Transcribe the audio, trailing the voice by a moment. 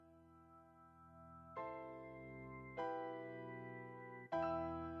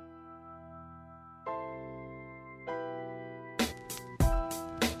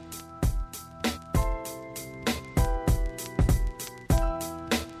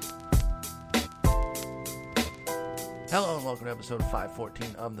Hello and welcome to episode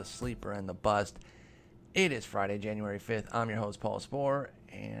 514 of The Sleeper and the Bust. It is Friday, January 5th. I'm your host, Paul Spohr,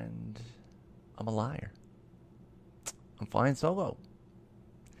 and I'm a liar. I'm flying solo.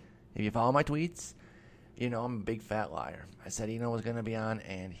 If you follow my tweets, you know I'm a big fat liar. I said Eno was going to be on,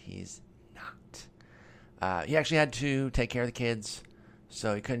 and he's not. He actually had to take care of the kids,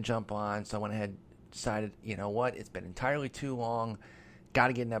 so he couldn't jump on. So I went ahead and decided, you know what, it's been entirely too long. Got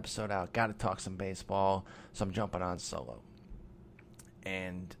to get an episode out. Got to talk some baseball. So I'm jumping on solo.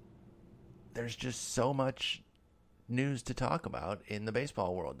 And there's just so much news to talk about in the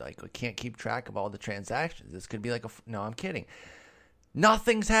baseball world. Like, we can't keep track of all the transactions. This could be like no, I'm kidding.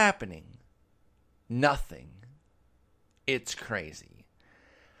 Nothing's happening. Nothing. It's crazy.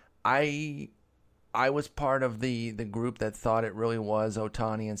 I was part of the group that thought it really was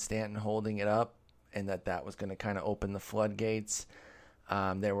Ohtani and Stanton holding it up, and that was going to kind of open the floodgates.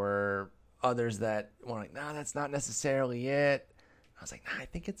 There were others that were like, no, that's not necessarily it. I was like, nah, I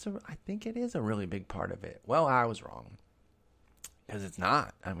think it is a really big part of it. Well, I was wrong, because it's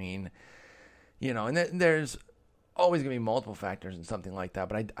not. I mean, you know, and there's always going to be multiple factors in something like that.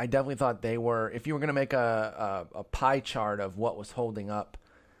 But I definitely thought they were, if you were going to make a pie chart of what was holding up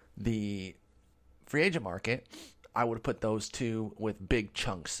the free agent market, I would have put those two with big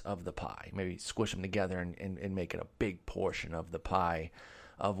chunks of the pie. Maybe squish them together and make it a big portion of the pie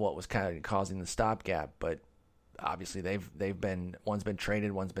of what was kind of causing the stopgap. But obviously they've been, one's been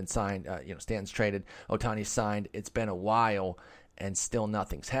traded, one's been signed. Stanton's traded, Ohtani's signed. It's been a while, and still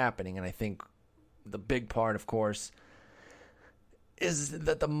nothing's happening. And I think the big part, of course, is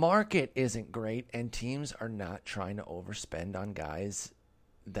that the market isn't great, and teams are not trying to overspend on guys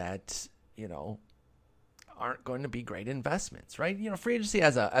that, you know, aren't going to be great investments, right? You know, free agency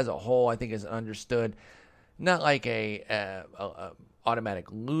as a whole, I think, is understood, not like a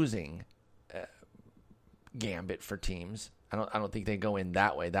automatic losing gambit for teams. I don't think they go in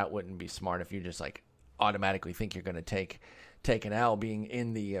that way. That wouldn't be smart if you just like automatically think you're going to take an L being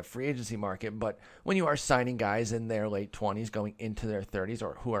in the free agency market. But when you are signing guys in their late 20s going into their 30s,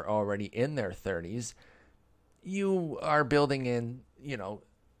 or who are already in their 30s, you are building in, you know,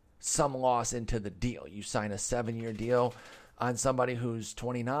 some loss into the deal. You sign a 7-year deal on somebody who's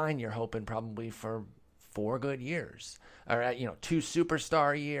 29, you're hoping probably for 4 good years, or 2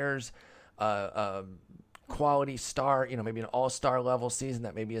 superstar years, quality star, maybe an all-star level season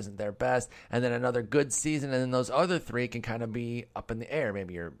that maybe isn't their best, and then another good season, and then those other 3 can kind of be up in the air.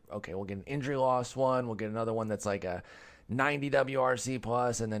 Maybe you're okay, we'll get an injury loss one, we'll get another one that's like a 90 WRC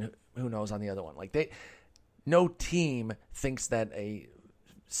plus, and then who knows on the other one. Like, no team thinks that a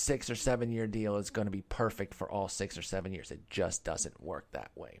 6 or 7 year deal is going to be perfect for all 6 or 7 years. It just doesn't work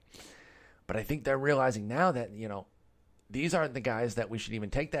that way. But I think they're realizing now that, these aren't the guys that we should even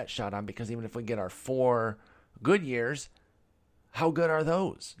take that shot on, because even if we get our 4 good years, how good are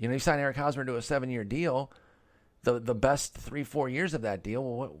those? You sign Eric Hosmer to a 7-year deal, the best 3-4 years of that deal,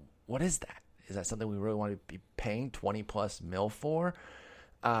 well, what is that? Is that something we really want to be paying 20 plus mil for?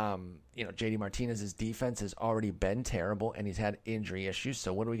 JD Martinez's defense has already been terrible, and he's had injury issues.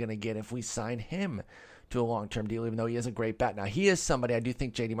 So what are we going to get if we sign him to a long-term deal, even though he is a great bat? Now, he is somebody, I do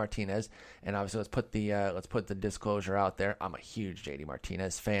think JD Martinez, and obviously let's put the disclosure out there. I'm a huge JD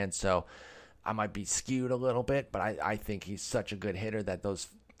Martinez fan, so I might be skewed a little bit, but I think he's such a good hitter that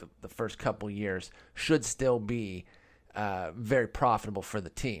the first couple years should still be very profitable for the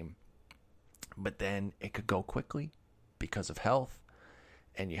team. But then it could go quickly because of health.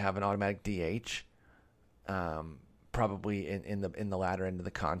 And you have an automatic DH, probably in the latter end of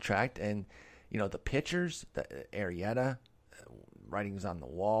the contract. And the pitchers, the Arrieta, writing's on the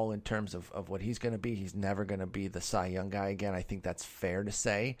wall in terms of what he's going to be. He's never going to be the Cy Young guy again. I think that's fair to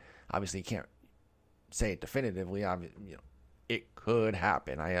say. Obviously, you can't say it definitively. It could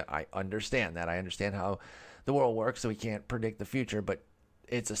happen. I understand that. I understand how the world works, so we can't predict the future. But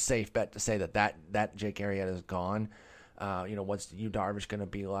it's a safe bet to say that Jake Arrieta is gone. What's Yu Darvish going to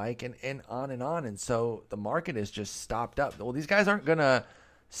be like, and on and on. And so the market is just stopped up. Well, these guys aren't going to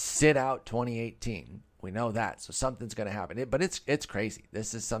sit out 2018. We know that. So something's going to happen. But it's crazy.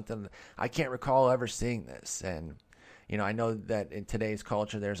 This is something I can't recall ever seeing this. And, I know that in today's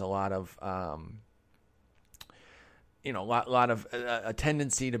culture, there's a lot of, a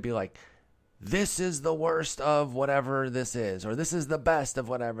tendency to be like, this is the worst of whatever this is, or this is the best of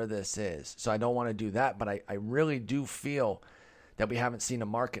whatever this is. So I don't want to do that, but I really do feel that we haven't seen a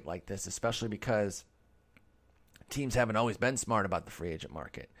market like this, especially because teams haven't always been smart about the free agent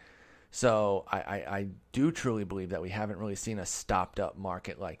market. So I do truly believe that we haven't really seen a stopped up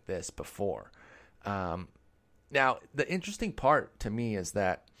market like this before. Now, the interesting part to me is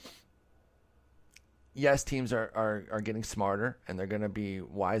that yes, teams are getting smarter and they're going to be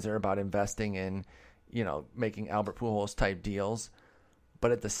wiser about investing in, making Albert Pujols type deals.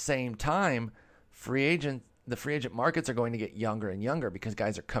 But at the same time, the free agent markets are going to get younger and younger because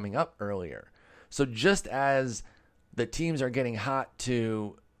guys are coming up earlier. So just as the teams are getting hot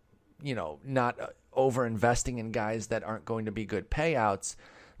to, not over investing in guys that aren't going to be good payouts,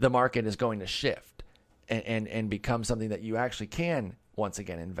 the market is going to shift and become something that you actually can once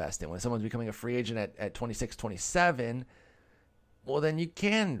again invest in. When someone's becoming a free agent at 26, 27, well, then you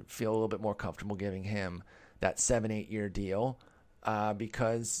can feel a little bit more comfortable giving him that 7-8 year deal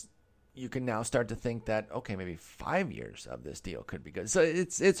because you can now start to think that, okay, maybe 5 years of this deal could be good. So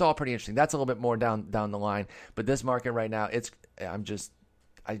it's all pretty interesting. That's a little bit more down the line. But this market right now,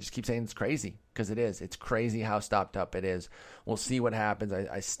 I just keep saying it's crazy because it is. It's crazy how stopped up it is. We'll see what happens.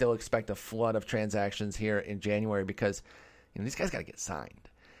 I still expect a flood of transactions here in January because these guys got to get signed.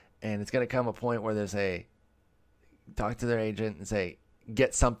 And it's going to come a point where there's talk to their agent and say,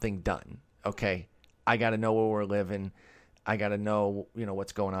 get something done. Okay, I got to know where we're living. I got to know,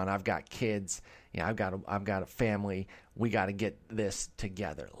 what's going on. I've got kids. I've got a family. We got to get this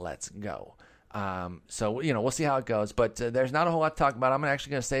together. Let's go. So we'll see how it goes. But there's not a whole lot to talk about. I'm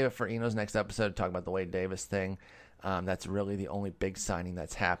actually going to save it for Eno's next episode to talk about the Wade Davis thing. That's really the only big signing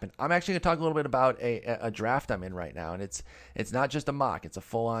that's happened. I'm actually going to talk a little bit about a draft I'm in right now, and it's not just a mock. It's a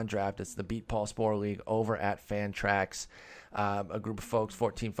full-on draft. It's the Beat Paul Sporer League over at Fantrax. A group of folks,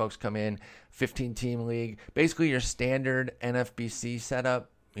 14 folks come in, 15-team league. Basically your standard NFBC setup,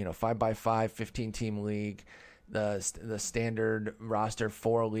 5x5, 15-team league. The standard roster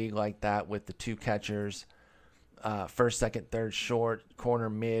for a league like that with the 2 catchers. First, second, third, short, corner,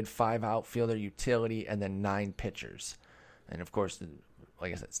 mid, 5 outfielder, utility, and then 9 pitchers. And, of course,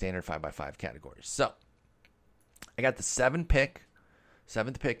 like I said, standard 5x5 categories. So, I got the 7th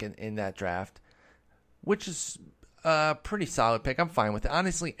pick in that draft, which is a pretty solid pick. I'm fine with it.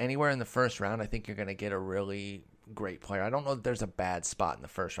 Honestly, anywhere in the first round, I think you're going to get a really great player. I don't know that there's a bad spot in the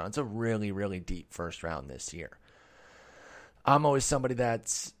first round. It's a really, really deep first round this year. I'm always somebody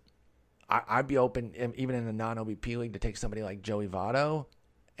that's I'd be open, even in a non-OBP league, to take somebody like Joey Votto,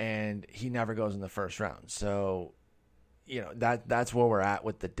 and he never goes in the first round. So, that's where we're at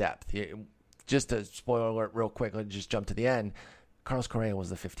with the depth. Just a spoiler alert real quick, let's just jump to the end. Carlos Correa was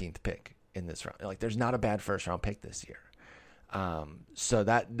the 15th pick in this round. There's not a bad first-round pick this year. So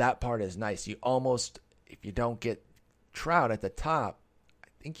that part is nice. You almost, if you don't get Trout at the top, I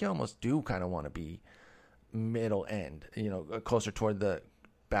think you almost do kind of want to be middle end, closer toward the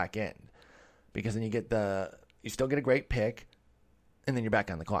back end. Because then you still get a great pick, and then you're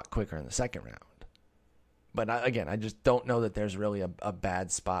back on the clock quicker in the second round. But I just don't know that there's really a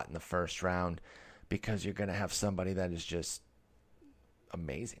bad spot in the first round because you're going to have somebody that is just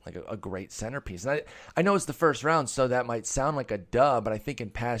amazing, like a great centerpiece. And I know it's the first round, so that might sound like a duh, but I think in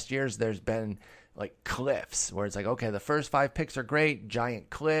past years there's been like cliffs where it's like, okay, the first 5 picks are great, giant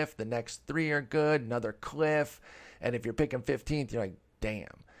cliff, the next 3 are good, another cliff, and if you're picking 15th, you're like, damn.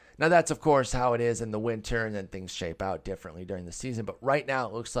 Now, that's, of course, how it is in the winter, and then things shape out differently during the season. But right now,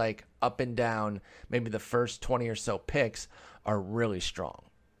 it looks like up and down, maybe the first 20 or so picks are really strong.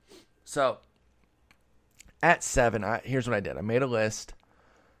 So, at 7, here's what I did. I made a list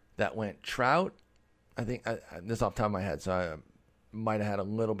that went Trout. I think, this is off the top of my head, so I might have had a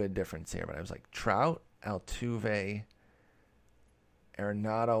little bit of difference here. But I was like Trout, Altuve,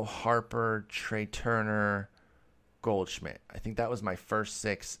 Arenado, Harper, Trey Turner, Goldschmidt. I think that was my first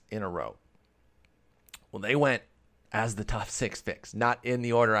 6 in a row. Well, they went as the top 6 picks. Not in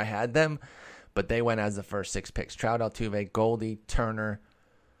the order I had them, but they went as the first 6 picks. Trout, Altuve, Goldie, Turner,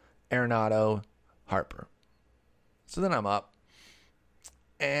 Arenado, Harper. So then I'm up,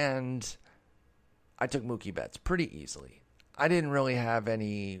 and I took Mookie Betts pretty easily. I didn't really have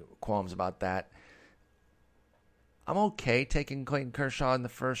any qualms about that. I'm okay taking Clayton Kershaw in the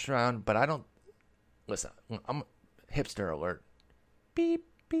first round, but I don't... Listen, I'm... Hipster alert. Beep,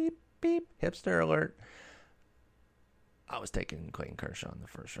 beep, beep. Hipster alert. I was taking Clayton Kershaw in the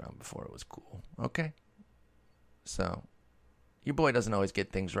first round before it was cool. Okay? So, your boy doesn't always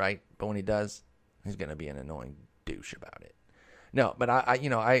get things right, but when he does, he's going to be an annoying douche about it. No, but I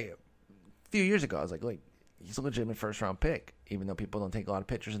a few years ago, I was like, he's a legitimate first-round pick. Even though people don't take a lot of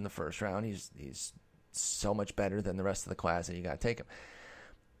pitchers in the first round, he's so much better than the rest of the class that you got to take him.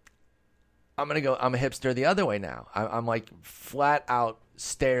 I'm a hipster the other way now. I'm like flat out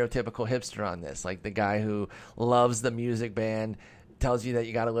stereotypical hipster on this. Like the guy who loves the music band, tells you that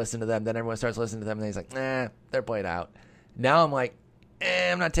you got to listen to them, then everyone starts listening to them, and then he's like, nah, they're played out. Now I'm like,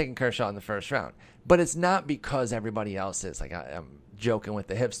 I'm not taking Kershaw in the first round. But it's not because everybody else is. Like I'm joking with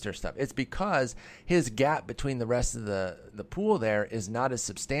the hipster stuff. It's because his gap between the rest of the pool there is not as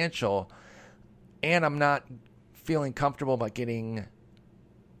substantial, and I'm not feeling comfortable about getting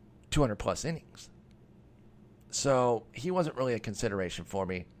 200-plus innings. So he wasn't really a consideration for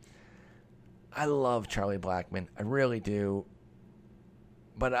me. I love Charlie Blackmon. I really do.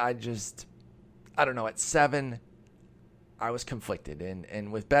 But I don't know. At 7, I was conflicted.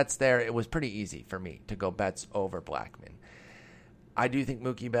 And with Betts there, it was pretty easy for me to go Betts over Blackmon. I do think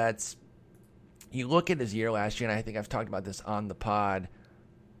Mookie Betts, you look at his year last year, and I think I've talked about this on the pod.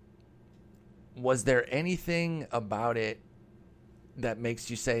 Was there anything about it that makes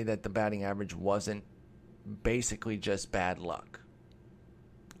you say that the batting average wasn't basically just bad luck?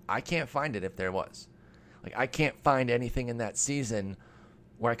 I can't find it if there was. Like, I can't find anything in that season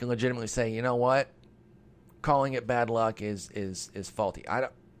where I can legitimately say, you know what? Calling it bad luck is faulty. I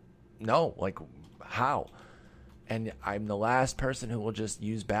don't know. Like, how? And I'm the last person who will just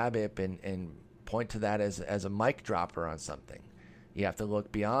use BABIP and point to that as a mic dropper on something. You have to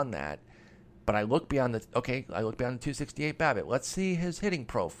look beyond that. But I look beyond the 268 BABIP. Let's see his hitting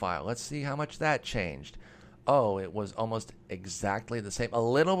profile. Let's see how much that changed. Oh, it was almost exactly the same. A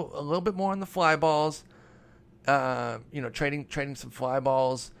little bit more on the fly balls. Trading some fly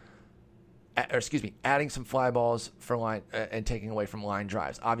balls. Adding some fly balls for line and taking away from line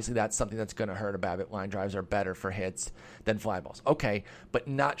drives. Obviously, that's something that's going to hurt a BABIP. Line drives are better for hits than fly balls. Okay, but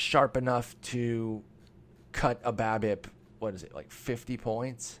not sharp enough to cut a BABIP. What is it, like 50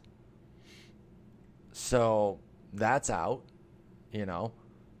 points? So that's out, and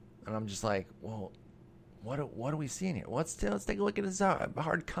I'm just like, well, what are we seeing here? Let's take a look at his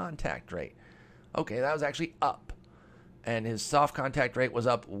hard contact rate. Okay, that was actually up, and his soft contact rate was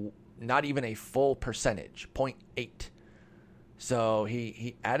up not even a full percentage, 0.8. So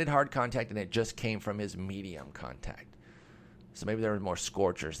he added hard contact, and it just came from his medium contact. So maybe there were more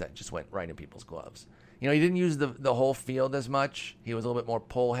scorchers that just went right in people's gloves. He didn't use the whole field as much. He was a little bit more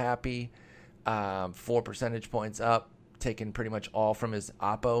pull happy. 4 percentage points up, taking pretty much all from his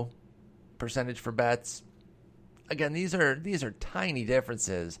oppo percentage for Betts. Again, these are tiny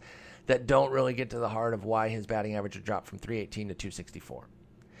differences that don't really get to the heart of why his batting average would drop from 318 to 264.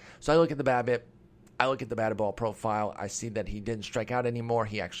 So I look at the BABIP, I look at the batted ball profile, I see that he didn't strike out anymore,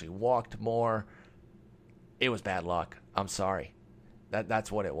 he actually walked more. It was bad luck. I'm sorry.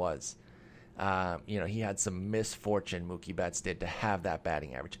 That's what it was. He had some misfortune, Mookie Betts did, to have that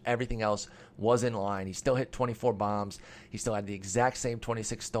batting average. Everything else was in line. He still hit 24 bombs. He still had the exact same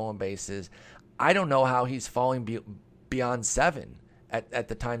 26 stolen bases. I don't know how he's falling beyond 7 at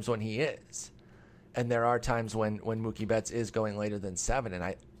the times when he is. And there are times when Mookie Betts is going later than 7, and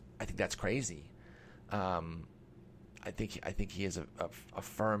I think that's crazy. I think he is a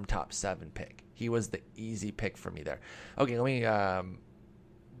firm top 7 pick. He was the easy pick for me there. Okay, let me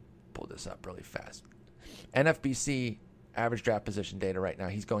pull this up really fast. NFBC average draft position data right now,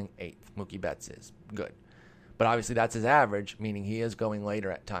 he's going 8th. Mookie Betts is good, but obviously that's his average, meaning he is going later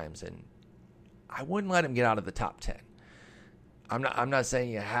at times, and I wouldn't let him get out of the top 10. I'm not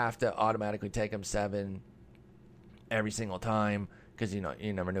saying you have to automatically take him 7 every single time, because you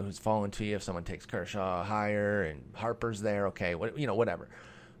never know who's falling to you. If someone takes Kershaw higher and Harper's there, okay, whatever.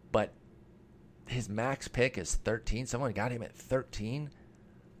 But his max pick is 13. Someone got him at 13.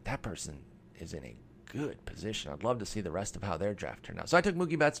 That person is in a good position. I'd love to see the rest of how their draft turned out. So I took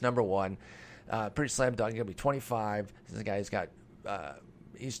Mookie Betts number 1. Pretty slam dunk. He'll be 25. This guy's got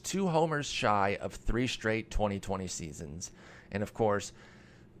he's 2 homers shy of 3 straight 2020 seasons. And of course,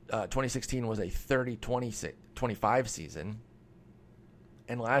 2016 was a 30-25 season.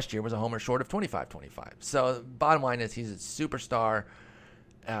 And last year was a homer short of 25-25. So bottom line is he's a superstar,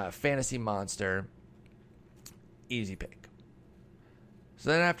 fantasy monster, easy pick. So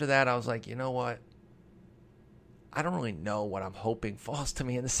then after that, I was like, you know what? I don't really know what I'm hoping falls to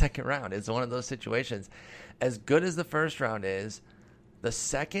me in the second round. It's one of those situations. As good as the first round is, the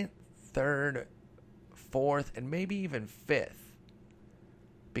second, third, fourth, and maybe even fifth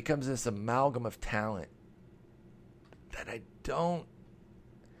becomes this amalgam of talent that I don't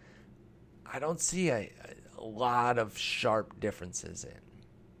see a lot of sharp differences in.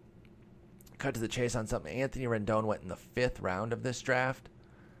 Cut to the chase on something. Anthony Rendon went in the 5th round of this draft.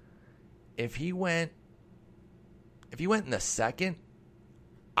 If he went in the 2nd,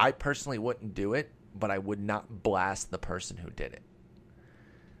 I personally wouldn't do it, but I would not blast the person who did it.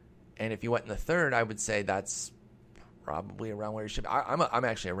 And if he went in the 3rd, I would say that's probably around where he should be. I'm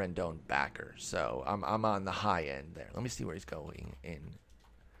actually a Rendon backer, so I'm on the high end there. Let me see where he's going in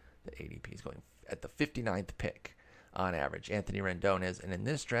the ADP. He's going at the 59th pick on average. Anthony Rendon is, and in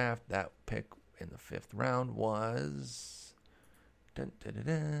this draft, that pick in the 5th round was Dun, dun, dun,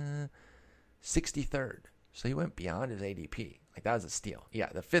 dun. 63rd. So he went beyond his ADP. Like, that was a steal. Yeah,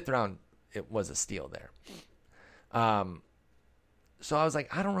 the 5th round, it was a steal there. So I was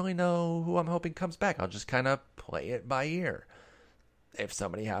like, I don't really know who I'm hoping comes back. I'll just kind of play it by ear. If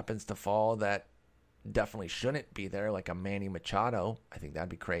somebody happens to fall that definitely shouldn't be there, like a Manny Machado, I think that'd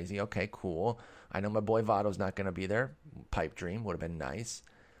be crazy. Okay, cool. I know my boy Votto's not going to be there. Pipe dream would have been nice.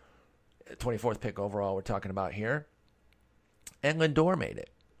 24th pick overall we're talking about here. And Lindor made it.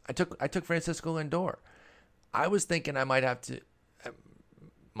 I took Francisco Lindor. I was thinking I might have to.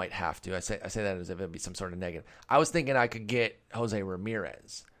 I say that as if it'd be some sort of negative. I was thinking I could get Jose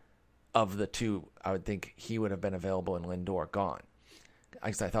Ramirez. Of the two, I would think he would have been available and Lindor gone.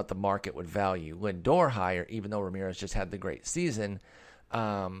 I thought the market would value Lindor higher, even though Ramirez just had the great season.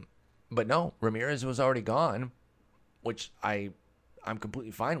 But no, Ramirez was already gone, which I'm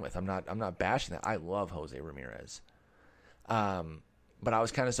completely fine with. I'm not bashing that. I love Jose Ramirez. But I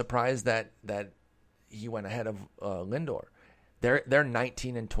was kind of surprised that he went ahead of Lindor. They're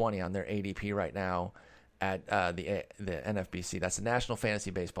 19 and 20 on their ADP right now at the NFBC. That's the National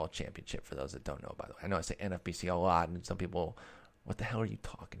Fantasy Baseball Championship, for those that don't know, by the way. I know I say NFBC a lot, and some people, what the hell are you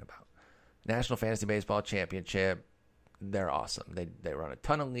talking about? National Fantasy Baseball Championship, they're awesome. They run a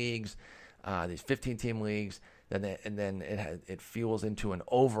ton of leagues, these 15-team leagues, and then it fuels into an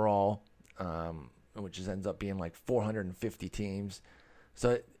overall, which ends up being like 450 teams.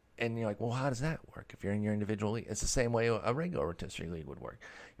 So, and you're like, well, how does that work if you're in your individual league? It's the same way a regular rotisserie league would work.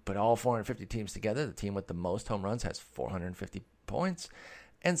 You put all 450 teams together. The team with the most home runs has 450 points,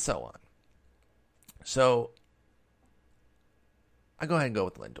 and so on. So I go ahead and go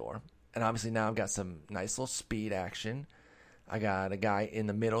with Lindor. And obviously now I've got some nice little speed action. I got a guy in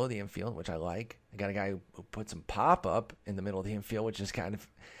the middle of the infield, which I like. I got a guy who put some pop-up in the middle of the infield, which is kind of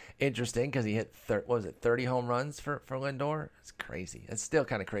interesting because he hit 30 home runs for Lindor? It's crazy. It's still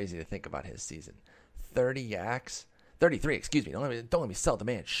kind of crazy to think about his season. 33, excuse me. Don't let me sell the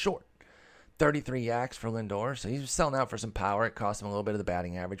man short. 33 yaks for Lindor. So he's selling out for some power. It cost him a little bit of the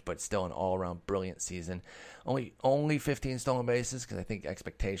batting average, but still an all-around brilliant season. Only 15 stolen bases because I think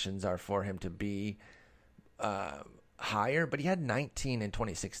expectations are for him to be higher, but he had 19 in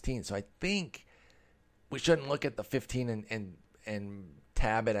 2016. So I think we shouldn't look at the 15 and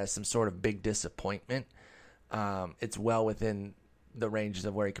tab it as some sort of big disappointment. It's well within the ranges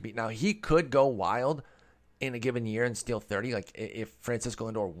of where he could be. Now, he could go wild in a given year and steal 30, like if Francisco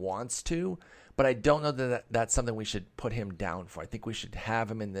Lindor wants to, but I don't know that that's something we should put him down for. I think we should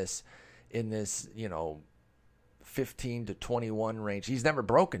have him in this 15 to 21 range. He's never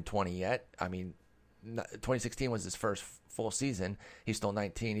broken 20 yet. I mean, 2016 was his first full season. He stole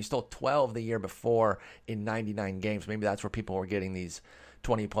 19. He stole 12 the year before in 99 games. Maybe that's where people were getting these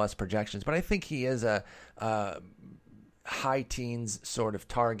 20-plus projections. But I think he is a high teens sort of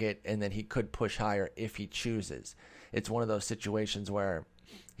target, and then he could push higher if he chooses. It's one of those situations where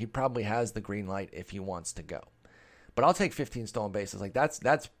he probably has the green light if he wants to go. But I'll take 15 stolen bases. Like that's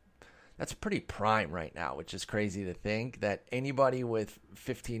pretty prime right now, which is crazy to think that anybody with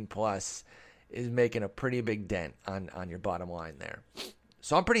 15 plus is making a pretty big dent on your bottom line there.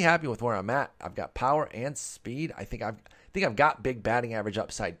 So I'm pretty happy with where I'm at. I've got power and speed. I think I've got big batting average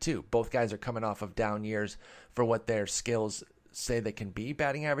upside too. Both guys are coming off of down years for what their skills say they can be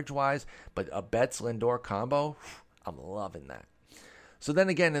batting average wise. But a Betts Lindor combo, I'm loving that. So then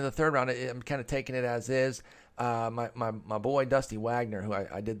again in the third round, I'm kind of taking it as is. My boy Dusty Wagner, who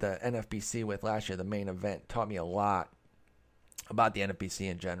I did the NFBC with last year, the main event, taught me a lot about the NFBC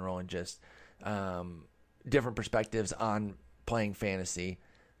in general and just different perspectives on playing fantasy.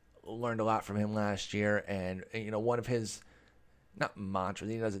 Learned a lot from him last year, and one of his not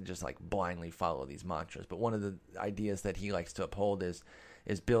mantras, he doesn't just like blindly follow these mantras, but one of the ideas that he likes to uphold is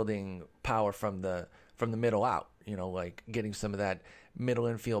building power from the middle out. Like getting some of that middle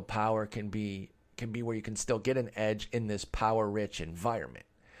infield power can be where you can still get an edge in this power rich environment,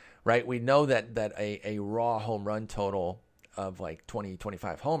 right? We know that a raw home run total of like 20,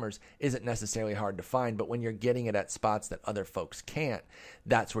 25 homers isn't necessarily hard to find, but when you're getting it at spots that other folks can't,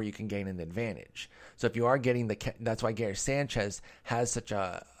 that's where you can gain an advantage. So if you are getting that's why Gary Sanchez has such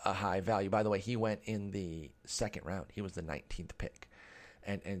a high value. By the way, he went in the second round. He was the 19th pick.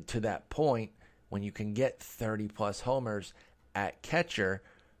 And to that point, when you can get 30 plus homers at catcher,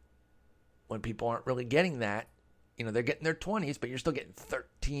 when people aren't really getting that, they're getting their 20s, but you're still getting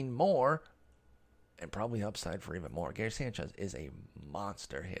 13 more, and probably upside for even more. Gary Sanchez is a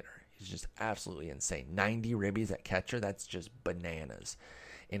monster hitter. He's just absolutely insane. 90 ribbies at catcher, that's just bananas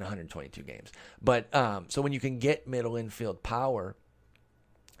in 122 games. But so when you can get middle infield power,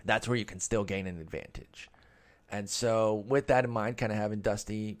 that's where you can still gain an advantage. And so with that in mind, kind of having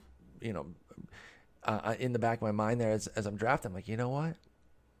Dusty, in the back of my mind there as I'm drafting, I'm like, you know what?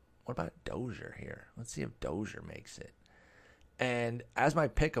 What about Dozier here? Let's see if Dozier makes it. And as my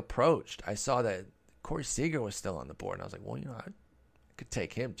pick approached, I saw that Corey Seager was still on the board. And I was like, well, I could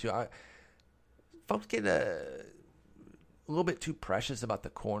take him too. Folks get a little bit too precious about the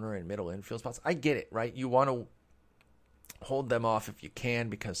corner and middle infield spots. I get it, right? You want to hold them off if you can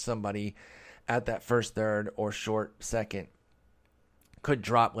because somebody at that first third or short second could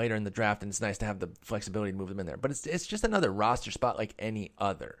drop later in the draft, and it's nice to have the flexibility to move them in there. But it's just another roster spot like any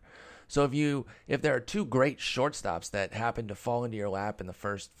other. So if there are two great shortstops that happen to fall into your lap in the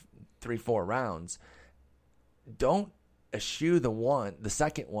first 3-4 rounds, don't eschew the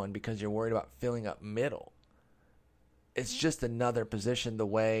second one because you're worried about filling up middle. It's just another position the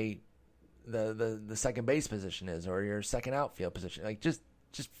way the second base position is, or your second outfield position. Like just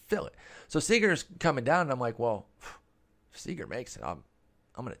fill it. So Seager's coming down, and I'm like, well, if Seager makes it, I'm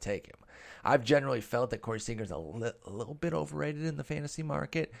going to take him. I've generally felt that Corey Seager's a little bit overrated in the fantasy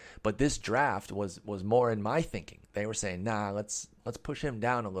market, but this draft was more in my thinking. They were saying, nah, let's push him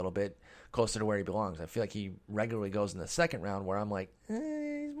down a little bit closer to where he belongs. I feel like he regularly goes in the second round, where I'm like,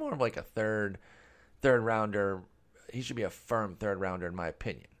 he's more of like a third rounder. He should be a firm third rounder in my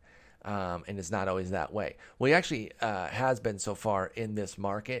opinion. And it's not always that way. Well, he actually has been so far in this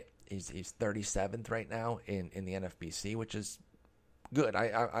market. He's 37th right now in the NFBC, which is good.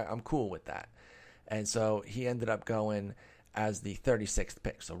 I'm cool with that. And so he ended up going as the 36th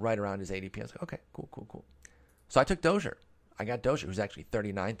pick, so right around his ADP. I was like, okay, cool. So I took Dozier. I got Dozier, who's actually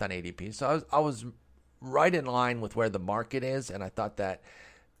 39th on ADP. So I was right in line with where the market is, and I thought that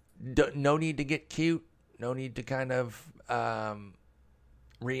no need to get cute, no need to kind of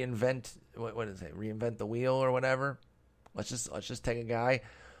reinvent the wheel or whatever. Let's just take a guy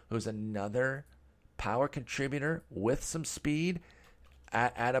who's another power contributor with some speed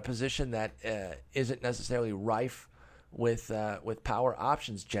at a position that isn't necessarily rife with power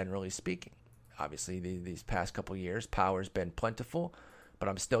options, generally speaking. Obviously, these past couple years, power's been plentiful, but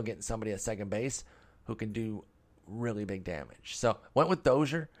I'm still getting somebody at second base who can do really big damage. So went with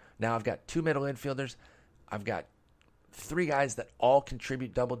Dozier. Now I've got two middle infielders. I've got three guys that all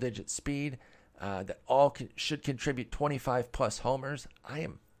contribute double-digit speed, that all should contribute 25-plus homers. I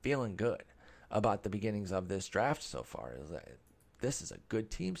am feeling good about the beginnings of this draft so far. This is a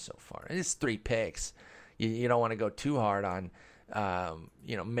good team so far. And it's 3 picks. You don't want to go too hard on,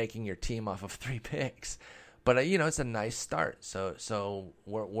 making your team off of 3 picks. But, it's a nice start. So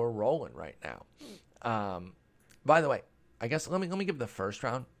we're rolling right now. By the way, I guess let me give the first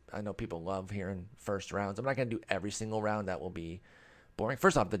round. I know people love hearing first rounds. I'm not going to do every single round. That will be boring.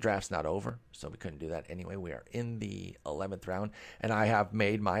 First off, the draft's not over, so we couldn't do that anyway. We are in the 11th round, and I have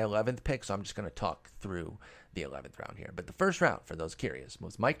made my 11th pick, so I'm just going to talk through the 11th round here. But the first round, for those curious,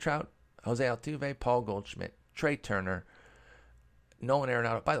 was Mike Trout, Jose Altuve, Paul Goldschmidt, Trey Turner, Nolan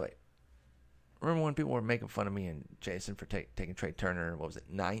Arenado. By the way, remember when people were making fun of me and Jason for taking Trey Turner,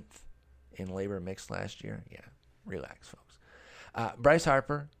 9th in labor mix last year? Yeah, relax, folks. Bryce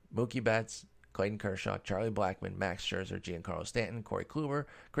Harper, Mookie Betts, Clayton Kershaw, Charlie Blackmon, Max Scherzer, Giancarlo Stanton, Corey Kluber,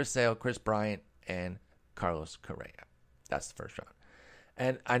 Chris Sale, Chris Bryant, and Carlos Correa. That's the first round.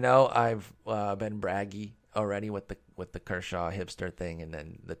 And I know I've been braggy already with the Kershaw hipster thing and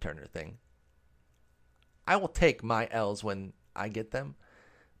then the Turner thing. I will take my L's when I get them,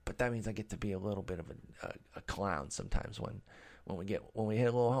 but that means I get to be a little bit of a clown sometimes when we hit a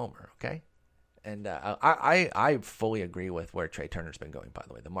little homer. Okay. And I fully agree with where Trey Turner's been going, by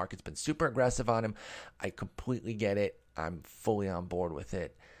the way. The market's been super aggressive on him. I completely get it. I'm fully on board with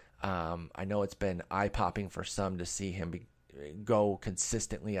it. I know it's been eye-popping for some to see him go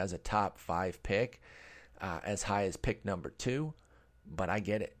consistently as a top 5 pick, as high as pick number 2, but I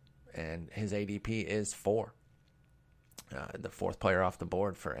get it. And his ADP is 4, the 4th player off the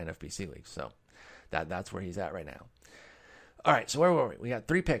board for NFBC leagues. So that's where he's at right now. All right, so where were we? We got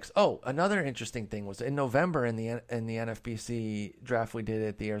 3 picks. Oh, another interesting thing was in November in the NFBC draft we did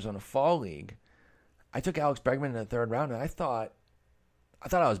at the Arizona Fall League, I took Alex Bregman in the 3rd round, and I thought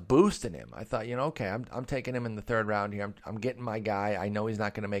I was boosting him. I thought, okay, I'm taking him in the 3rd round here. I'm getting my guy. I know he's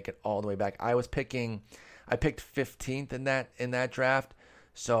not going to make it all the way back. I picked 15th in that draft,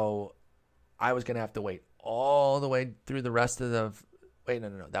 so I was going to have to wait all the way through the rest of the. Wait, no,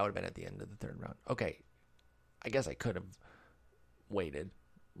 that would have been at the end of the 3rd round. Okay, I guess I could have waited.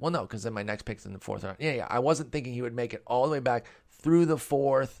 Well, no, because then my next pick's in the 4th round. Yeah. I wasn't thinking he would make it all the way back through the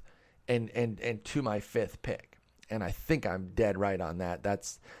 4th and to my 5th pick. And I think I'm dead right on that.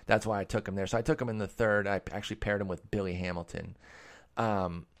 That's why I took him there. So I took him in the 3rd. I actually paired him with Billy Hamilton.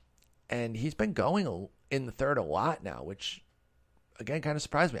 And he's been going in the third a lot now, which again kind of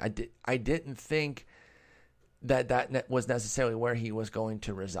surprised me. I didn't think that was necessarily where he was going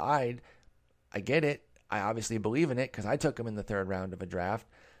to reside. I get it. I obviously believe in it because I took him in the third round of a draft.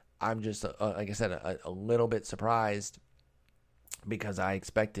 I'm just, like I said, a little bit surprised because I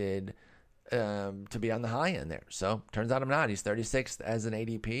expected to be on the high end there. So turns out I'm not. He's 36th as an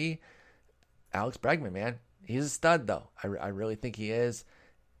ADP. Alex Bregman, man. He's a stud, though. I really think he is.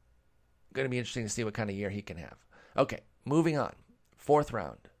 Going to be interesting to see what kind of year he can have. Okay, moving on. Fourth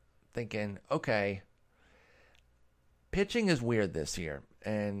round. Thinking, okay, pitching is weird this year.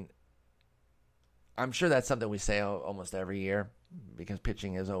 And I'm sure that's something we say almost every year because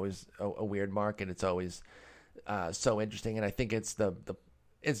pitching is always a weird market. It's always so interesting. And I think it's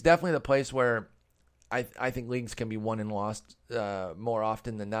it's definitely the place where I think leagues can be won and lost more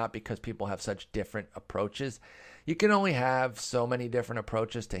often than not because people have such different approaches. You can only have so many different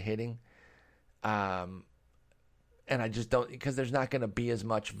approaches to hitting. And I just don't, because there's not going to be as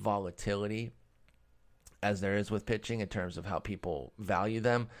much volatility as there is with pitching in terms of how people value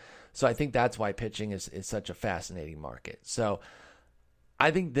them. So I think that's why pitching is such a fascinating market. So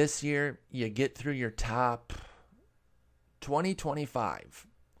I think this year you get through your top 20, 25.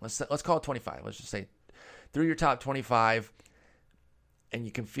 Let's call it 25. Let's just say through your top 25, and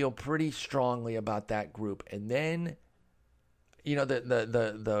you can feel pretty strongly about that group. And then, you know,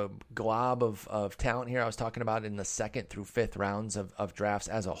 the glob of talent here I was talking about in the second through fifth rounds of drafts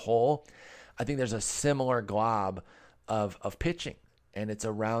as a whole, I think there's a similar glob of pitching. And it's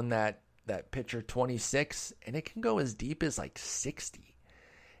around that pitcher 26, and it can go as deep as like 60.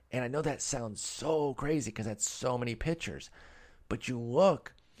 And I know that sounds so crazy because that's so many pitchers. But you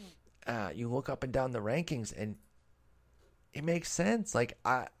look up and down the rankings, and it makes sense. Like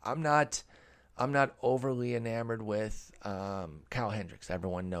I'm not overly enamored with Kyle Hendricks.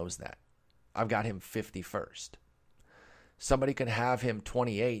 Everyone knows that. I've got him 51st. Somebody could have him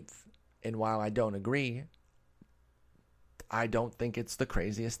 28th, and while I don't agree, I don't think it's the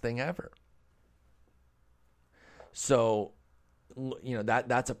craziest thing ever. So, you know,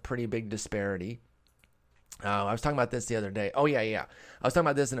 that's a pretty big disparity. I was talking about this the other day. Oh, yeah. I was talking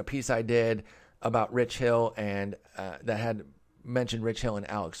about this in a piece I did about Rich Hill and that had mentioned Rich Hill and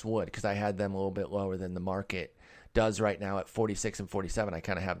Alex Wood because I had them a little bit lower than the market does right now at 46 and 47. I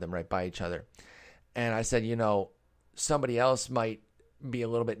kind of have them right by each other. And I said, you know, somebody else might be a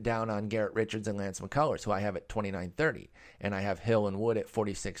little bit down on Garrett Richards and Lance McCullers, who I have at 29-30, and I have Hill and Wood at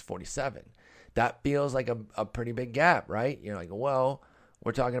 46-47. That feels like a pretty big gap, right? You're like, well,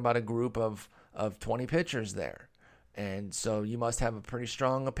 we're talking about a group of 20 pitchers there. And so you must have a pretty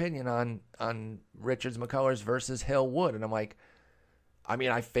strong opinion on Richards McCullers versus Hill Wood. And I'm like, I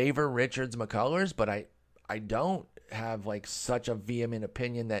mean, I favor Richards McCullers, but I don't have like such a vehement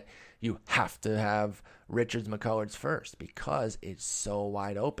opinion that you have to have Richards McCullers first because it's so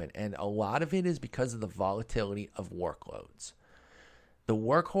wide open. And a lot of it is because of the volatility of workloads. The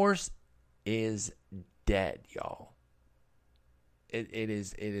workhorse is dead, y'all. It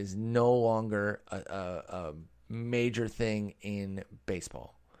is no longer a major thing in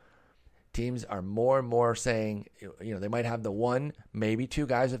baseball. Teams are more and more saying, you know, they might have the one, maybe two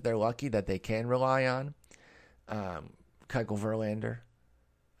guys if they're lucky that they can rely on. Keuchel Verlander,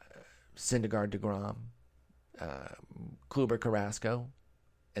 Syndergaard DeGrom, Kluber Carrasco,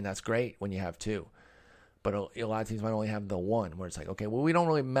 and that's great when you have two. But a lot of teams might only have the one where it's like, okay, well, we don't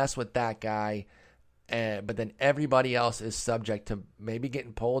really mess with that guy. But then everybody else is subject to maybe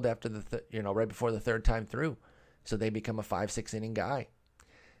getting pulled after right before the third time through. So they become a 5-6 inning guy.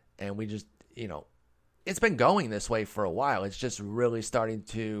 And we just, it's been going this way for a while. It's just really starting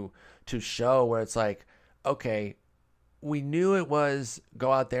to show where it's like, okay, we knew it was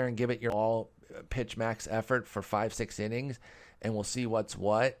go out there and give it your all, pitch max effort for 5-6 innings, and we'll see what's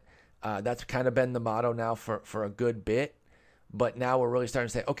what. That's kind of been the motto now for a good bit. But now we're really starting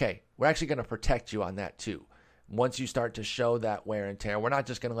to say, okay, we're actually going to protect you on that too. Once you start to show that wear and tear, we're not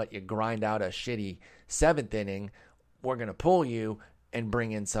just going to let you grind out a shitty seventh inning. We're going to pull you and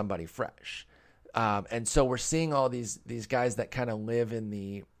bring in somebody fresh. And so we're seeing all these guys that kind of live in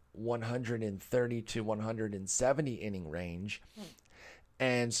the 130 to 170 inning range.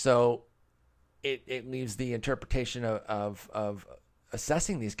 And so it leaves the interpretation of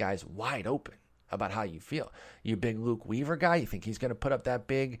assessing these guys wide open about how you feel. You a big Luke Weaver guy? You think he's going to put up that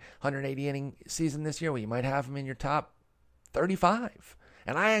big 180 inning season this year? Well, you might have him in your top 35.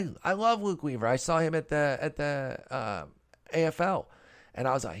 And I love Luke Weaver. I saw him at the AFL, and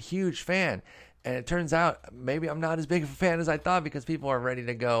I was a huge fan. And it turns out maybe I'm not as big of a fan as I thought because people are ready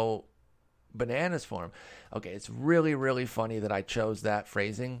to go bananas for him. Okay, it's really, really funny that I chose that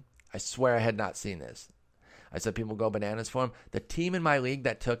phrasing. I swear I had not seen this. I said people go bananas for him. The team in my league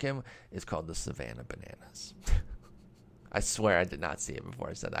that took him is called the Savannah Bananas. I swear I did not see it before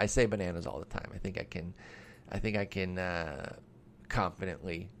I said that. I say bananas all the time. I think I can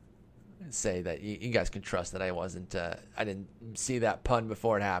confidently say that you guys can trust that I didn't see that pun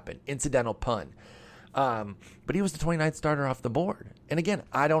before it happened. Incidental pun. But he was the 29th starter off the board. And again,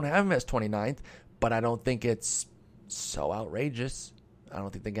 I don't have him as 29th, but I don't think it's so outrageous. I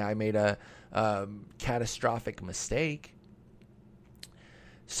don't think the guy made a catastrophic mistake.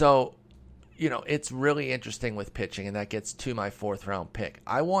 So, it's really interesting with pitching, and that gets to my 4th round pick.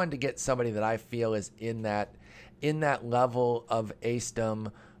 I wanted to get somebody that I feel is in that level of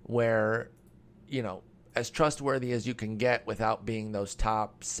acedom where, as trustworthy as you can get without being those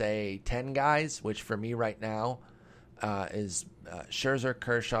top, say, 10 guys, which for me right now is Scherzer,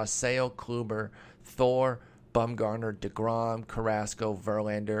 Kershaw, Sale, Kluber, Thor, Bumgarner, DeGrom, Carrasco,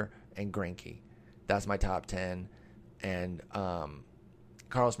 Verlander, and Greinke. That's my top 10. And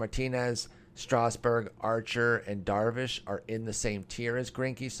Carlos Martinez, Strasburg, Archer, and Darvish are in the same tier as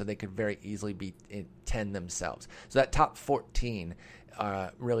Greinke, so they could very easily be in 10 themselves. So that top 14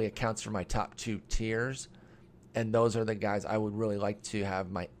 really accounts for my top 2 tiers, and those are the guys I would really like to have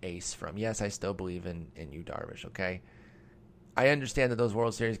my ace from. Yes, I still believe in you, Darvish, okay? I understand that those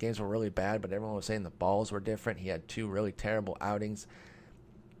World Series games were really bad, but everyone was saying the balls were different. He had 2 really terrible outings.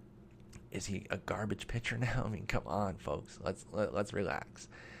 Is he a garbage pitcher now? I mean, come on, folks. Let's relax.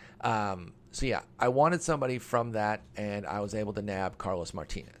 So yeah, I wanted somebody from that, and I was able to nab Carlos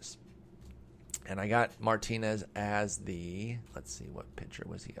Martinez. And I got Martinez as let's see, what pitcher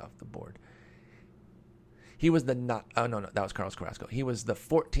was he off the board? He was that was Carlos Carrasco. He was the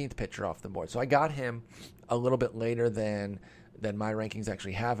 14th pitcher off the board. So I got him a little bit later than my rankings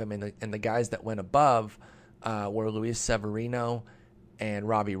actually have him. And the guys that went above were Luis Severino and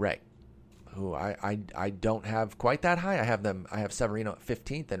Robbie Ray, who I don't have quite that high. I have Severino at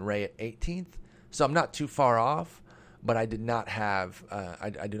 15th and Ray at 18th. So I'm not too far off, but I did not have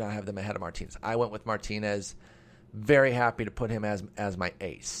I do not have them ahead of Martinez. I went with Martinez. Very happy to put him as my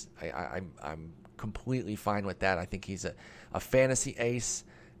ace. I'm completely fine with that. I think he's a fantasy ace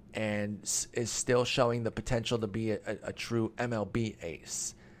and is still showing the potential to be a true MLB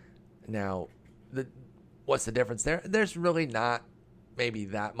ace. Now, what's the difference there? There's really not maybe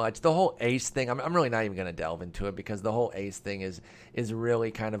that much. The whole ace thing, I'm really not even going to delve into it, because the whole ace thing is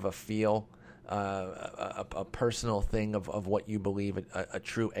really kind of a feel, a personal thing of what you believe a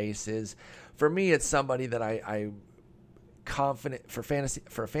true ace is. For me, it's somebody that I confident for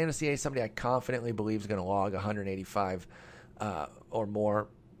a fantasy ace, somebody I confidently believe is going to log 185 or more,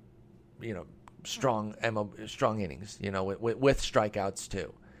 strong innings, with strikeouts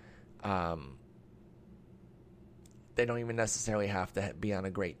too. They don't even necessarily have to be on a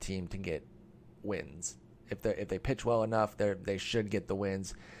great team to get wins. If they pitch well enough, they should get the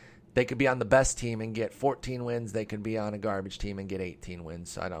wins. They could be on the best team and get 14 wins. They could be on a garbage team and get 18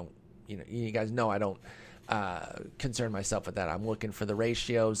 wins. So I don't, you guys know I don't concern myself with that. I'm looking for the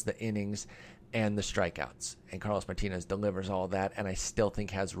ratios, the innings, and the strikeouts. And Carlos Martinez delivers all that, and I still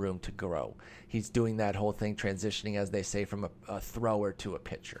think has room to grow. He's doing that whole thing, transitioning, as they say, from a thrower to a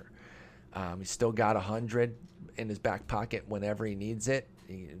pitcher. He's still got 100 in his back pocket whenever he needs it.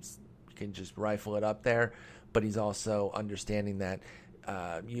 He can just rifle it up there, but he's also understanding that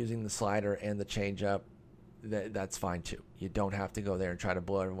using the slider and the changeup, that's fine too. You don't have to go there and try to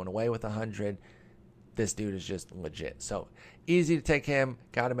blow everyone away with 100. This dude is just legit. So easy to take him.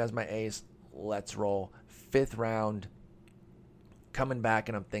 Got him as my ace. Let's roll. 5th round. Coming back,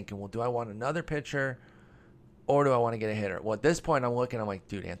 and I'm thinking, well, do I want another pitcher or do I want to get a hitter? Well, at this point, I'm like,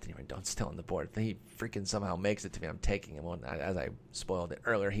 dude, Anthony Rendon's still on the board. If he freaking somehow makes it to me, I'm taking him. Well, as I spoiled it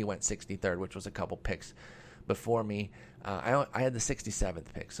earlier, he went 63rd, which was a couple picks before me. I had the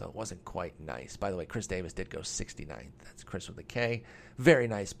 67th pick, so it wasn't quite nice. By the way, Chris Davis did go 69th. That's Chris with a K. Very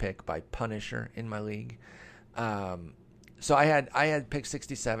nice pick by Punisher in my league. So I had pick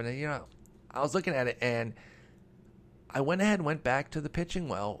 67, and I was looking at it, and I went ahead and went back to the pitching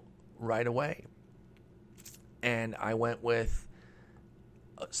well right away. And I went with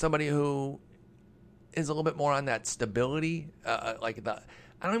somebody who is a little bit more on that stability,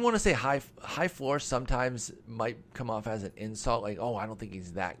 I don't even want to say high floor. Sometimes might come off as an insult, like, oh, I don't think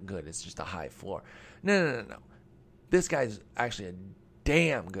he's that good. It's just a high floor. No. This guy's actually a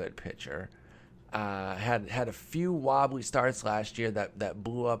damn good pitcher. Had a few wobbly starts last year that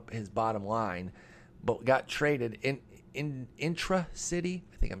blew up his bottom line, but got traded in intra-city.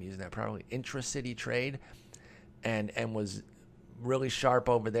 I think I'm using that probably. Intra-city trade, and was really sharp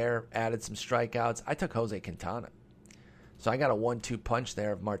over there. Added some strikeouts. I took Jose Quintana. So I got a 1-2 punch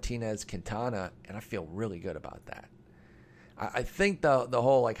there of Martinez, Quintana, and I feel really good about that. I think the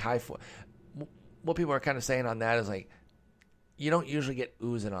whole like what people are kind of saying on that is like, you don't usually get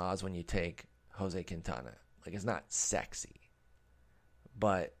oohs and ahs when you take Jose Quintana. Like, it's not sexy,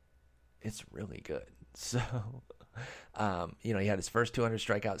 but it's really good. So, he had his first 200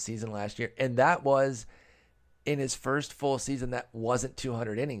 strikeout season last year, and that was in his first full season that wasn't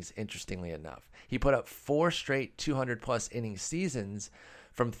 200 innings, interestingly enough. He put up 4 straight 200-plus inning seasons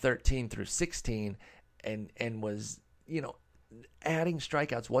from 13 through 16 and was, adding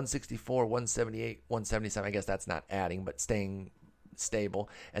strikeouts, 164, 178, 177. I guess that's not adding, but staying stable.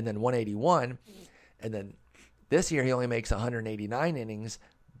 And then 181. And then this year he only makes 189 innings,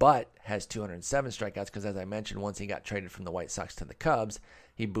 but has 207 strikeouts because, as I mentioned, once he got traded from the White Sox to the Cubs,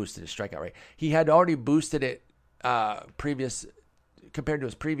 he boosted his strikeout rate. He had already boosted it compared to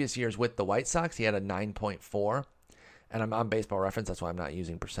his previous years with the White Sox. He had a 9.4. And I'm on Baseball Reference, that's why I'm not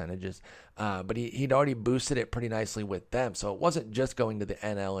using percentages. But he'd already boosted it pretty nicely with them. So it wasn't just going to the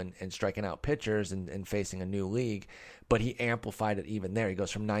NL and striking out pitchers and facing a new league, but he amplified it even there. He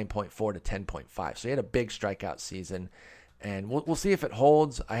goes from 9.4 to 10.5. So he had a big strikeout season. And we'll see if it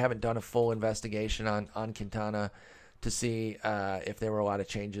holds. I haven't done a full investigation on Quintana to see if there were a lot of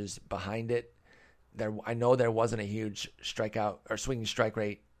changes behind it. I know there wasn't a huge strikeout or swinging strike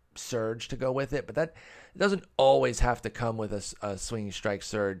rate surge to go with it, but that doesn't always have to come with a swinging strike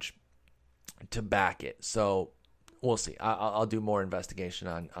surge to back it. So we'll see. I'll do more investigation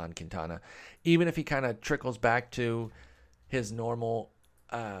on Quintana. Even if he kind of trickles back to his normal,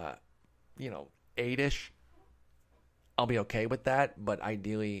 8-ish, I'll be okay with that. But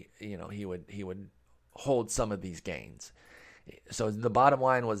ideally, he would hold some of these gains. So the bottom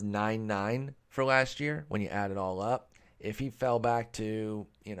line was 9.9 for last year when you add it all up. If he fell back to,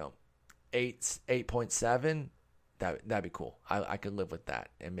 8.7, that'd be cool. I could live with that.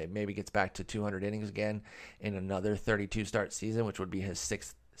 And maybe gets back to 200 innings again in another 32 start season, which would be his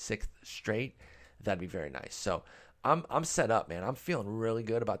sixth straight. That'd be very nice. So I'm set up, man. I'm feeling really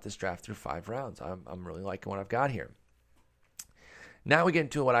good about this draft through 5 rounds. I'm really liking what I've got here. Now we get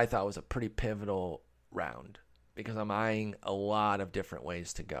into what I thought was a pretty pivotal round because I'm eyeing a lot of different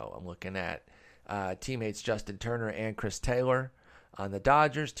ways to go. I'm looking at teammates Justin Turner and Chris Taylor on the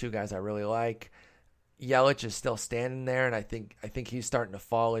Dodgers, 2 guys I really like. Yelich is still standing there, and I think he's starting to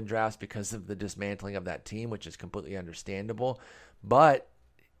fall in drafts because of the dismantling of that team, which is completely understandable. But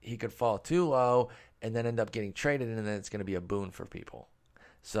he could fall too low and then end up getting traded, and then it's going to be a boon for people.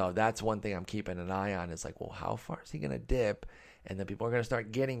 So that's one thing I'm keeping an eye on. Is like, well, how far is he going to dip? And then people are going to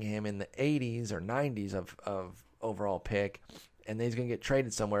start getting him in the 80s or 90s of overall pick. And then he's going to get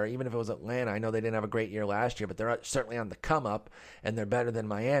traded somewhere, even if it was Atlanta. I know they didn't have a great year last year, but they're certainly on the come up, and they're better than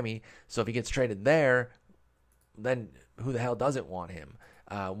Miami. So if he gets traded there, then who the hell doesn't want him?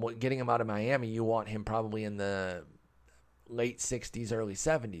 Getting him out of Miami, you want him probably in the late 60s, early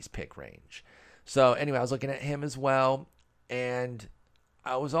 70s pick range. So anyway, I was looking at him as well, and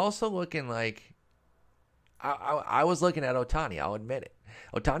I was also looking like I was looking at Ohtani. I'll admit it.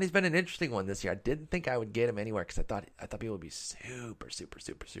 Ohtani's been an interesting one this year. I didn't think I would get him anywhere because I thought people would be super, super,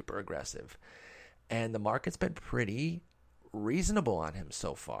 super, super aggressive. And the market's been pretty reasonable on him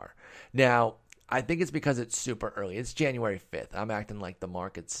so far. Now, I think it's because it's super early. It's January 5th. I'm acting like the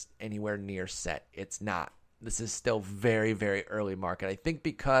market's anywhere near set. It's not. This is still very, very early market. I think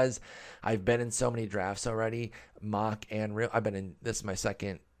because I've been in so many drafts already, mock and real. This is my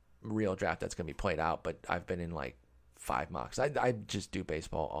second real draft that's going to be played out, but I've been in like 5 mocks. I just do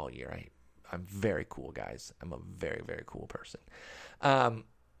baseball all year. I'm very cool, guys. I'm a very, very cool person.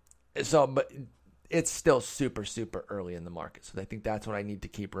 But it's still super, super early in the market. So I think that's what I need to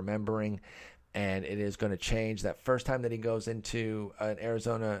keep remembering. And it is going to change that first time that he goes into an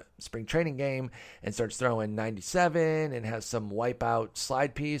Arizona spring training game and starts throwing 97 and has some wipeout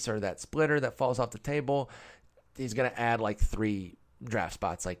slide piece or that splitter that falls off the table. He's going to add like 3 draft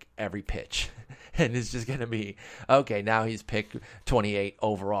spots like every pitch. And it's just going to be, okay, now he's picked 28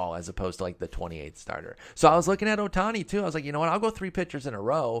 overall as opposed to like the 28th starter. So I was looking at Ohtani too. I was like, you know what? I'll go 3 pitchers in a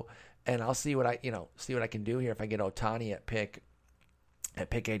row and I'll see what I can do here if I get Ohtani at pick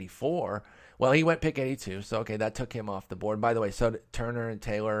 84. Well, he went pick 82, so okay, that took him off the board. And by the way, so Turner and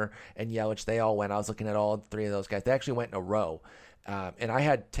Taylor and Yelich, they all went. I was looking at all 3 of those guys. They actually went in a row. And I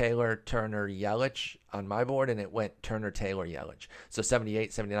had Taylor, Turner, Yelich on my board, and it went Turner, Taylor, Yelich. So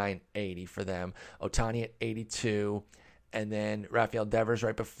 78, 79, 80 for them. Ohtani at 82. And then Rafael Devers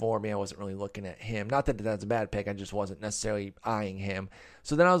right before me. I wasn't really looking at him. Not that that's a bad pick. I just wasn't necessarily eyeing him.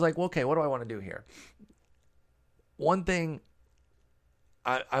 So then I was like, well, okay, what do I want to do here? One thing,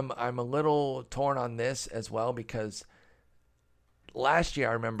 I'm a little torn on this as well because last year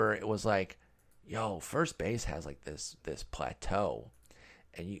I remember it was like, yo, first base has like this plateau,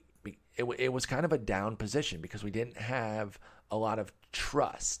 and it was kind of a down position because we didn't have a lot of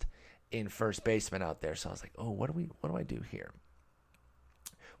trust in first baseman out there. So I was like, oh, what do I do here?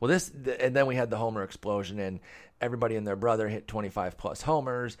 Well, and then we had the homer explosion, and everybody and their brother hit 25 plus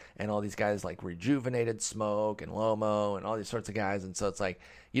homers, and all these guys like Rejuvenated, Smoke, and Lomo, and all these sorts of guys. And so it's like,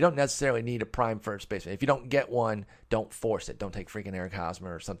 you don't necessarily need a prime first baseman. If you don't get one, don't force it. Don't take freaking Eric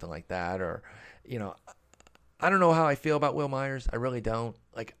Hosmer or something like that. Or, I don't know how I feel about Will Myers. I really don't.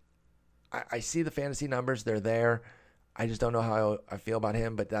 Like, I see the fantasy numbers. They're there. I just don't know how I feel about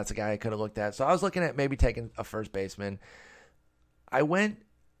him, but that's a guy I could have looked at. So I was looking at maybe taking a first baseman. I went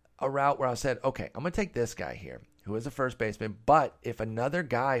a route where I said, okay, I'm going to take this guy here who is a first baseman, but if another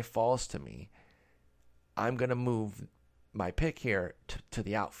guy falls to me, I'm going to move my pick here to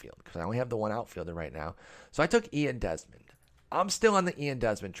the outfield because I only have the one outfielder right now. So I took Ian Desmond. I'm still on the Ian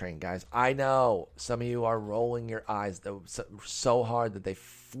Desmond train, guys. I know some of you are rolling your eyes so hard that they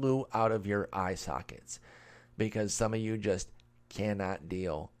flew out of your eye sockets because some of you just cannot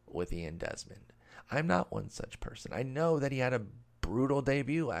deal with Ian Desmond. I'm not one such person. I know that he had a brutal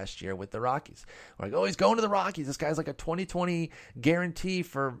debut last year with the Rockies. We're like, oh, he's going to the Rockies. This guy's like a 2020 guarantee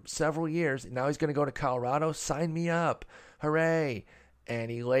for several years. Now he's going to go to Colorado. Sign me up. Hooray.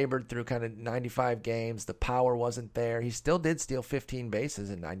 And he labored through kind of 95 games. The power wasn't there. He still did steal 15 bases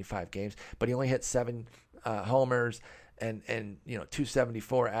in 95 games, but he only hit 7 homers and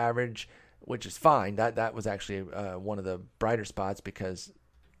 274 average, which is fine. That was actually one of the brighter spots because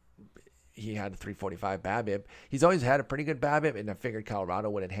he had a 345 BABIP. He's always had a pretty good BABIP, and I figured Colorado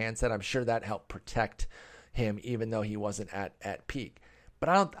would enhance that. I'm sure that helped protect him, even though he wasn't at peak. But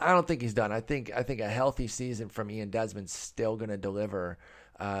I don't think he's done. I think a healthy season from Ian Desmond's still going to deliver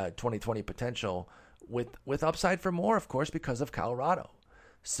 2020 potential with upside for more, of course, because of Colorado.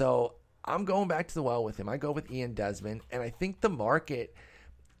 So I'm going back to the well with him. I go with Ian Desmond, and I think the market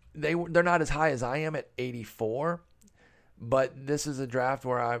they're not as high as I am at 84, but this is a draft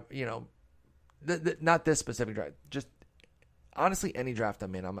where I not this specific draft, just honestly any draft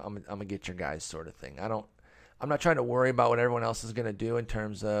I'm in, I'm gonna get your guys sort of thing. I'm not trying to worry about what everyone else is gonna do in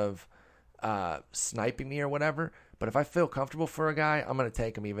terms of sniping me or whatever. But if I feel comfortable for a guy, I'm gonna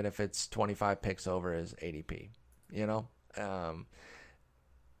take him even if it's 25 picks over his ADP.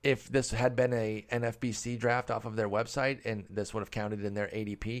 If this had been a NFBC draft off of their website and this would have counted in their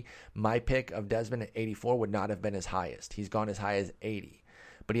ADP, my pick of Desmond at 84 would not have been his highest. He's gone as high as 80.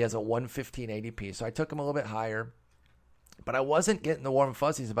 But he has a 115 ADP, so I took him a little bit higher. But I wasn't getting the warm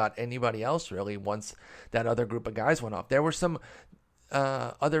fuzzies about anybody else, really, once that other group of guys went off. There were some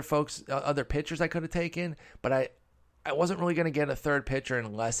other folks, other pitchers I could have taken, but I wasn't really going to get a third pitcher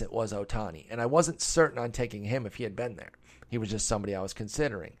unless it was Ohtani. And I wasn't certain on taking him if he had been there. He was just somebody I was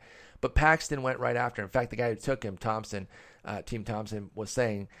considering. But Paxton went right after. In fact, the guy who took him, Team Thompson, was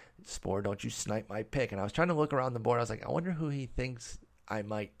saying, Spore, don't you snipe my pick. And I was trying to look around the board. I was like, I wonder who he thinks I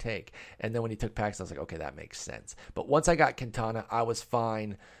might take. And then when he took Paxton, I was like, okay, that makes sense. But once I got Quintana, I was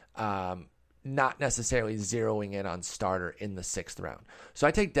fine not necessarily zeroing in on starter in the 6th round. So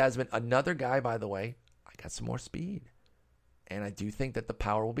I take Desmond. Another guy, by the way, I got some more speed. And I do think that the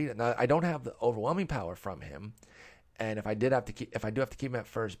power will be there. Now, I don't have the overwhelming power from him. And if I do have to keep him at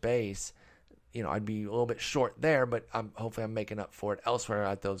first base, I'd be a little bit short there, but hopefully I'm making up for it elsewhere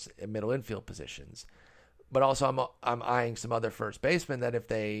at those middle infield positions. But also I'm eyeing some other first basemen that if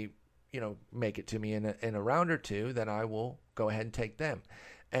they, make it to me in a round or two, then I will go ahead and take them.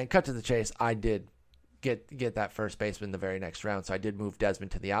 And cut to the chase, I did get that first baseman the very next round, so I did move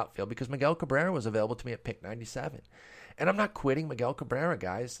Desmond to the outfield because Miguel Cabrera was available to me at pick 97. And I'm not quitting Miguel Cabrera,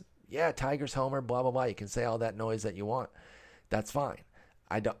 guys. Yeah, Tigers homer, blah blah blah. You can say all that noise that you want. That's fine.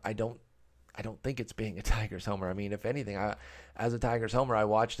 I don't think it's being a Tigers homer. I mean, if anything, as a Tigers homer, I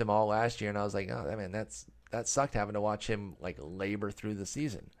watched him all last year, and I was like, oh man, that sucked having to watch him like labor through the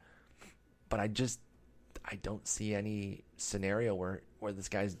season. But I don't see any scenario where this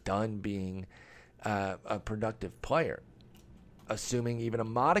guy's done being a productive player, assuming even a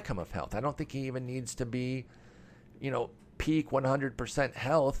modicum of health. I don't think he even needs to be, peak 100%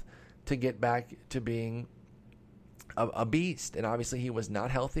 health to get back to being a beast. And obviously he was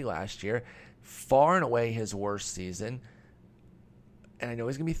not healthy last year, far and away his worst season. And I know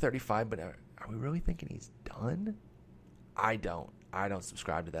he's going to be 35, but are we really thinking he's done? I don't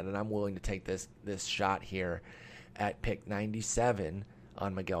subscribe to that. And I'm willing to take this shot here at pick 97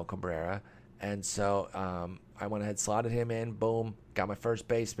 on Miguel Cabrera. And so I went ahead, slotted him in, boom, got my first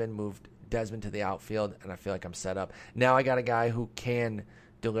baseman, moved Desmond to the outfield, and I feel like I'm set up. Now I got a guy who can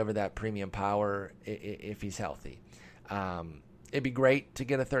deliver that premium power if he's healthy. It'd be great to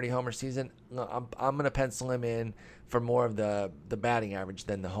get a 30-homer season. No, I'm going to pencil him in for more of the batting average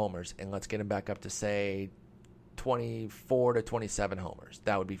than the homers, and let's get him back up to, say, 24 to 27 homers.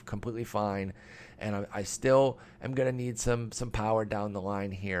 That would be completely fine, and I still am going to need some power down the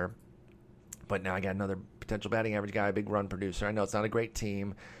line here. But now I got another potential batting average guy, a big run producer. I know it's not a great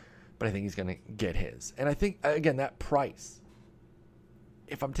team, but I think he's going to get his. And I think, again, that price,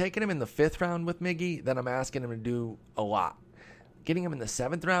 if I'm taking him in the 5th round with Miggy, then I'm asking him to do a lot. Getting him in the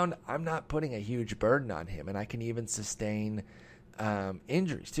 7th round, I'm not putting a huge burden on him, and I can even sustain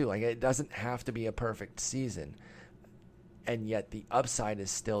injuries too. Like, it doesn't have to be a perfect season, and yet the upside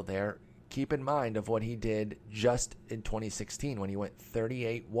is still there. Keep in mind of what he did just in 2016 when he went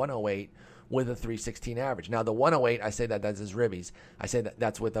 38, 108 with a 316 average. Now, the 108, I say that's his ribbies. I say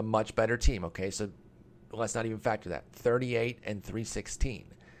that's with a much better team, okay? So let's not even factor that. 38 and 316.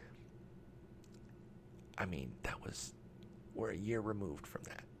 I mean, we're a year removed from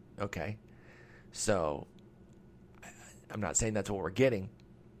that, okay? So I'm not saying that's what we're getting,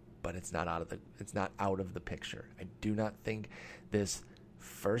 but it's not out of the picture. I do not think this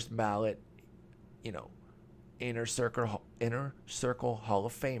first ballot, inner circle Hall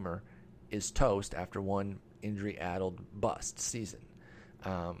of Famer is toast after one injury-addled bust season.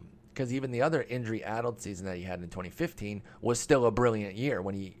 Because even the other injury-addled season that he had in 2015 was still a brilliant year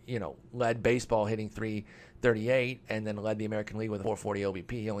when he, led baseball hitting 338 and then led the American League with a 440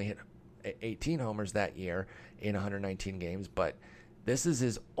 OBP. He only hit 18 homers that year in 119 games, but this is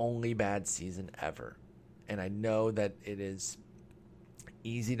his only bad season ever. And I know that it is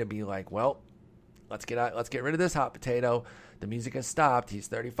easy to be like, well, let's get rid of this hot potato. The music has stopped. He's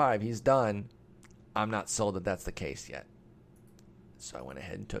 35. He's done. I'm not sold that that's the case yet. So I went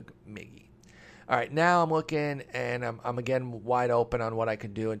ahead and took Miggy. All right, now I'm looking, and I'm again wide open on what I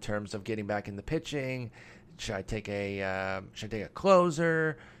could do in terms of getting back in the pitching. Should I take a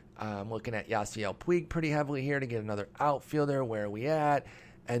closer? I'm looking at Yasiel Puig pretty heavily here to get another outfielder. Where are we at?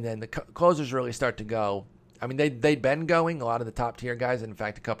 And then the closers really start to go. I mean, they'd been going. A lot of the top-tier guys. In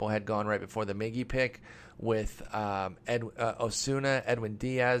fact, a couple had gone right before the Miggy pick with Osuna, Edwin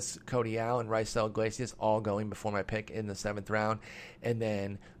Diaz, Cody Allen, Raisel Iglesias all going before my pick in the 7th round. And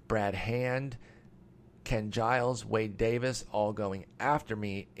then Brad Hand, Ken Giles, Wade Davis all going after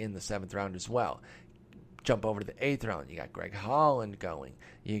me in the 7th round as well. Jump over to the 8th round. You got Greg Holland going.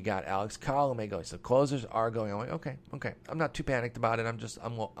 You got Alex Colomé going. So closers are going. I'm like, okay. I'm not too panicked about it.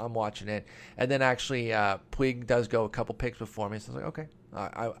 I'm watching it. And then actually, Puig does go a couple picks before me. So I was like, okay.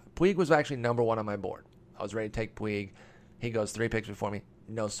 Puig was actually number 1 on my board. I was ready to take Puig. He goes 3 picks before me.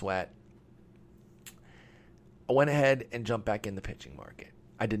 No sweat. I went ahead and jumped back in the pitching market.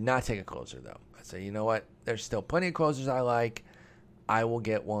 I did not take a closer, though. I said, you know what? There's still plenty of closers I like. I will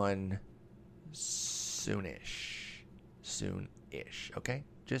get one soonish, okay?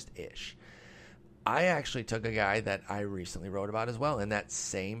 Just ish. I actually took a guy that I recently wrote about as well in that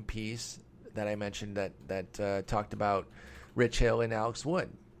same piece that I mentioned that talked about Rich Hill and Alex Wood.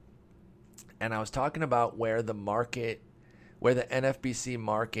 And I was talking about where the NFBC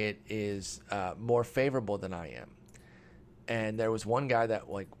market is more favorable than I am. And there was one guy that,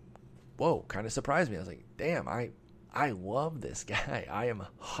 like, whoa, kind of surprised me. I was like, damn, I love this guy. I am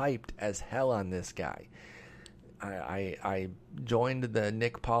hyped as hell on this guy. I joined the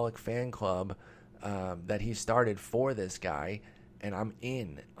Nick Pollock fan club that he started for this guy, and I'm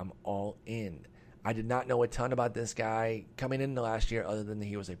in. I'm all in. I did not know a ton about this guy coming into last year other than that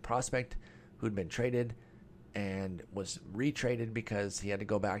he was a prospect who'd been traded and was retraded because he had to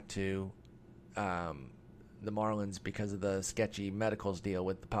go back to the Marlins because of the sketchy medicals deal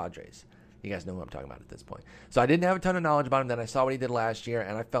with the Padres. You guys know who I'm talking about at this point. So I didn't have a ton of knowledge about him. Then I saw what he did last year,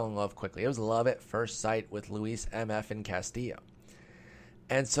 and I fell in love quickly. It was love at first sight with Luis M.F. and Castillo.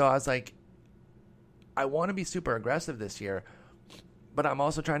 And so I was like, I want to be super aggressive this year, but I'm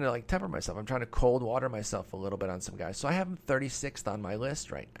also trying to temper myself. I'm trying to cold water myself a little bit on some guys. So I have him 36th on my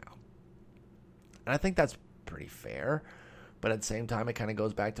list right now. And I think that's pretty fair. But at the same time, it kind of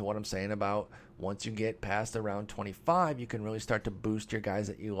goes back to what I'm saying about once you get past around 25, you can really start to boost your guys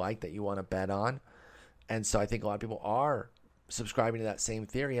that you like, that you want to bet on. And so I think a lot of people are subscribing to that same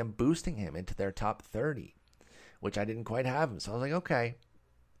theory and boosting him into their top 30, which I didn't quite have him. So I was like, okay.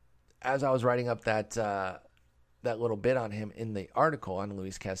 As I was writing up that little bit on him in the article on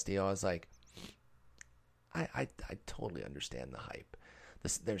Luis Castillo, I was like, I totally understand the hype.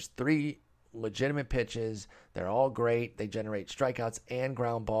 There's 3 legitimate pitches. They're all great. They generate strikeouts and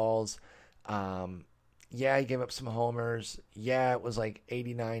ground balls. Yeah, he gave up some homers. Yeah, it was like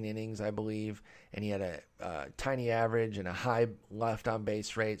 89 innings, I believe, and he had a tiny average and a high left on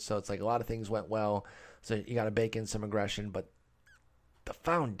base rate. So it's like a lot of things went well. So you got to bake in some aggression, but the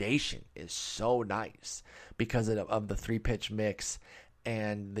foundation is so nice because of the 3-pitch mix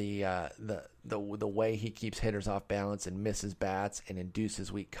and the way he keeps hitters off balance and misses bats and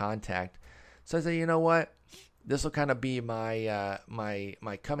induces weak contact. So I said, you know what? This will kind of be my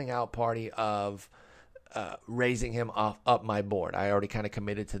my coming out party of raising him up my board. I already kind of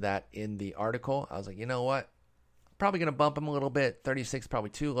committed to that in the article. I was like, you know what? Probably going to bump him a little bit. 36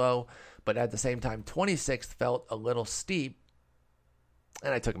 probably too low, but at the same time, 26th felt a little steep,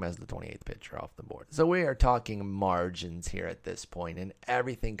 and I took him as the 28th pitcher off the board. So we are talking margins here at this point, and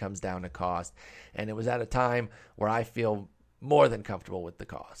everything comes down to cost. And it was at a time where I feel more than comfortable with the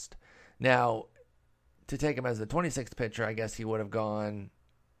cost. Now, to take him as the 26th pitcher, I guess he would have gone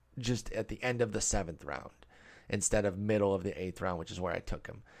just at the end of the 7th round instead of middle of the 8th round, which is where I took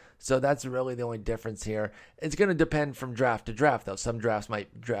him. So that's really the only difference here. It's going to depend from draft to draft, though. Some drafts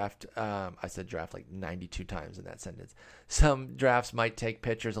might draft, I said draft like 92 times in that sentence. Some drafts might take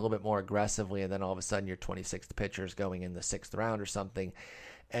pitchers a little bit more aggressively, and then all of a sudden your 26th pitcher is going in the 6th round or something.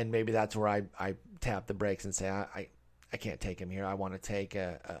 And maybe that's where I tap the brakes and say, I can't take him here. I want to take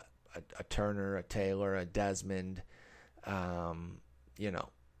a Turner, a Taylor, a Desmond,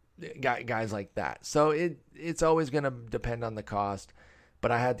 guys like that. So it's always going to depend on the cost.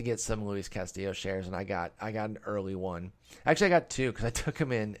 But I had to get some Luis Castillo shares, and I got an early one. Actually, I got 2 because I took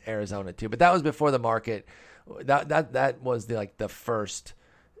him in Arizona too. But that was before the market. That was the first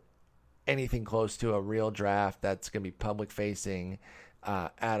anything close to a real draft that's going to be public facing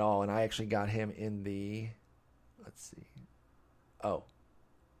at all. And I actually got him in the, let's see. Oh,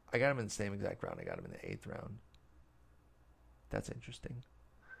 I got him in the same exact round. I got him in the 8th round. That's interesting.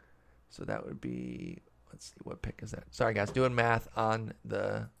 So that would be. Let's see, what pick is that? Sorry, guys, doing math on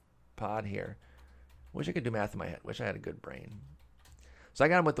the pod here. Wish I could do math in my head. Wish I had a good brain. So I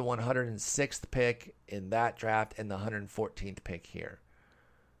got him with the 106th pick in that draft and the 114th pick here.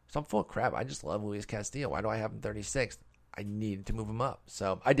 So I'm full of crap. I just love Luis Castillo. Why do I have him 36th? I needed to move him up.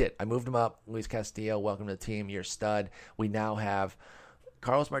 So I did. I moved him up. Luis Castillo, welcome to the team. You're a stud. We now have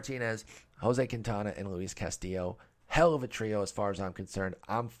Carlos Martinez, Jose Quintana, and Luis Castillo. Hell of a trio as far as I'm concerned.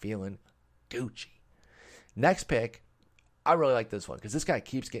 I'm feeling Gucci. Next pick, I really like this one because this guy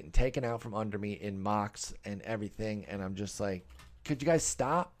keeps getting taken out from under me in mocks and everything, and I'm just like, could you guys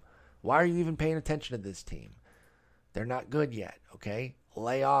stop? Why are you even paying attention to this team? They're not good yet, okay?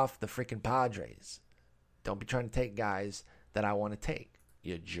 Lay off the freaking Padres. Don't be trying to take guys that I want to take,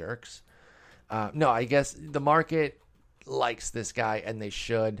 you jerks. No, I guess the market likes this guy, and they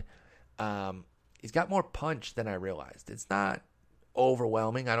should. He's got more punch than I realized. It's not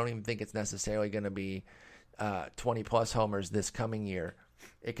overwhelming. I don't even think it's necessarily going to be 20-plus homers this coming year.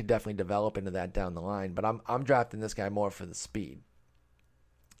 It could definitely develop into that down the line. But I'm drafting this guy more for the speed.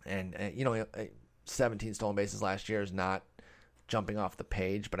 And 17 stolen bases last year is not jumping off the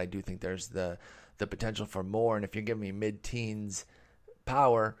page, but I do think there's the potential for more. And if you're giving me mid-teens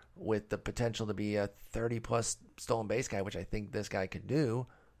power with the potential to be a 30-plus stolen base guy, which I think this guy could do,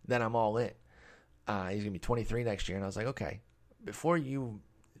 then I'm all in. He's going to be 23 next year. And I was like, okay, before you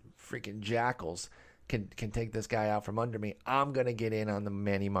freaking jackals can take this guy out from under me, I'm going to get in on the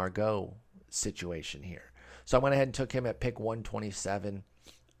Manny Margot situation here. So I went ahead and took him at pick 127.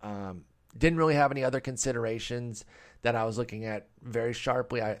 Didn't really have any other considerations that I was looking at very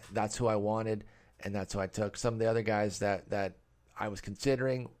sharply. That's who I wanted, and that's who I took. Some of the other guys that I was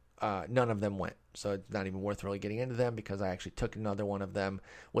considering, none of them went. So it's not even worth really getting into them because I actually took another one of them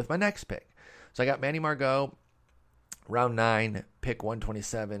with my next pick. So I got Manny Margot, round 9, pick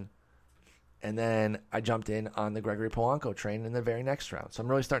 127. And then I jumped in on the Gregory Polanco train in the very next round. So I'm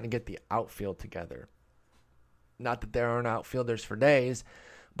really starting to get the outfield together. Not that there aren't outfielders for days,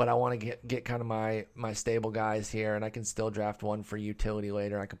 but I want to get kind of my stable guys here, and I can still draft one for utility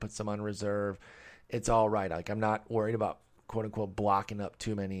later. I can put some on reserve. It's all right. Like, I'm not worried about, quote-unquote, blocking up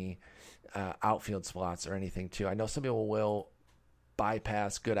too many outfield spots or anything, too. I know some people will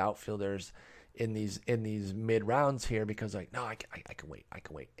bypass good outfielders in these mid rounds here because like, no, I can wait,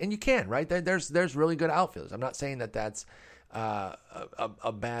 and you can, right? There's really good outfielders. I'm not saying that that's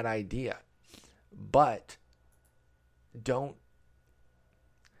a bad idea, but don't,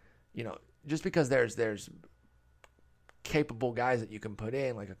 just because there's capable guys that you can put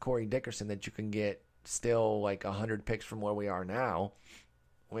in, like a Corey Dickerson that you can get still like 100 picks from where we are now.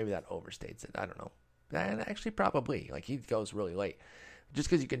 Well, maybe that overstates it. I don't know. And actually, probably, like, he goes really late. Just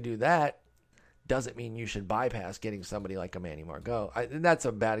because you can do that doesn't mean you should bypass getting somebody like a Manny Margot. That's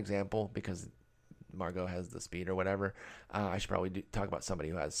a bad example because Margot has the speed or whatever. I should probably talk about somebody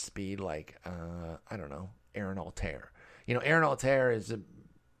who has speed like, I don't know, Aaron Altair. Aaron Altair is,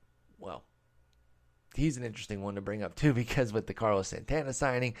 he's an interesting one to bring up too, because with the Carlos Santana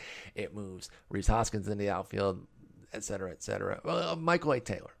signing, it moves Rhys Hoskins in the outfield, et cetera, et cetera. Well, Michael A.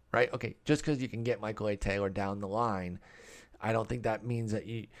 Taylor, right? Okay, just because you can get Michael A. Taylor down the line, I don't think that means that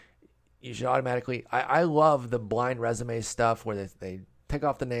you should automatically. I love the blind resume stuff where they take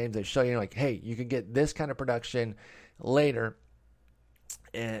off the names, they show you like, hey, you can get this kind of production later,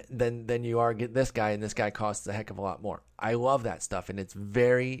 and then you are get this guy, and this guy costs a heck of a lot more. I love that stuff, and it's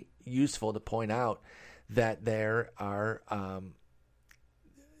very useful to point out that there are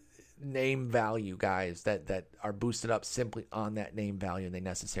name value guys that are boosted up simply on that name value, and they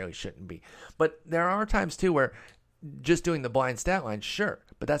necessarily shouldn't be. But there are times too where just doing the blind stat line, sure,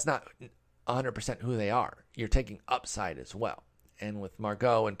 but that's not 100% who they are. You're taking upside as well. And with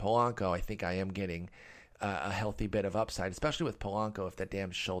Margot and Polanco, I think I am getting a healthy bit of upside, especially with Polanco if that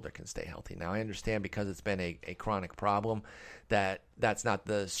damn shoulder can stay healthy. Now, I understand because it's been a chronic problem that's not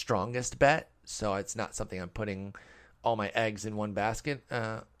the strongest bet, so it's not something I'm putting all my eggs in one basket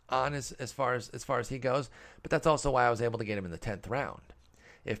on as far as he goes. But that's also why I was able to get him in the 10th round.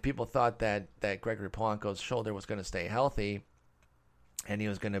 If people thought that Gregory Polanco's shoulder was going to stay healthy and he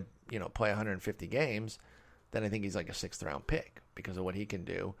was going to play 150 games, then I think he's like a 6th round pick because of what he can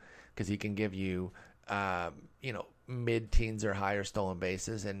do, because he can give you mid-teens or higher stolen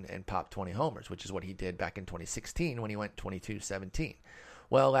bases and pop 20 homers, which is what he did back in 2016 when he went 22-17.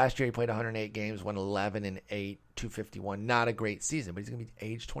 Well, last year he played 108 games, won 11-8, 251. Not a great season, but he's going to be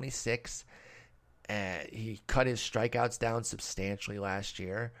age 26. He cut his strikeouts down substantially last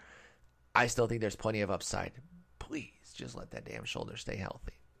year. I still think there's plenty of upside. Please just let that damn shoulder stay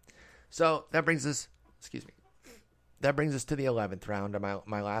healthy. So that brings us, that brings us to the 11th round,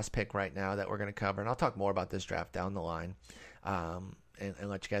 my last pick right now that we're going to cover. And I'll talk more about this draft down the line and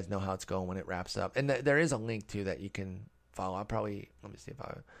let you guys know how it's going when it wraps up. And there is a link, too, that you can follow. I'll probably, let me see if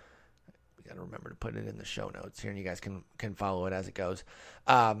I got to remember to put it in the show notes here, and you guys can follow it as it goes.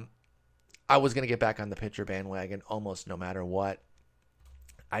 I was going to get back on the pitcher bandwagon almost no matter what.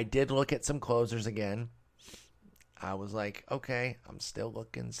 I did look at some closers again. I was like, okay, I'm still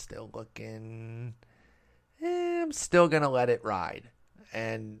looking. I'm still going to let it ride.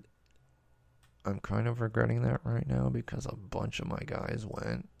 And I'm kind of regretting that right now because a bunch of my guys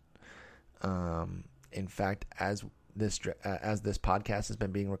went. In fact, as this podcast has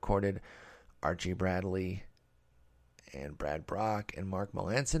been being recorded, Archie Bradley and Brad Brock and Mark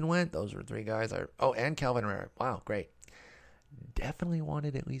Melanson went. Those were 3 guys. And Calvin Herrera. Wow, great. Definitely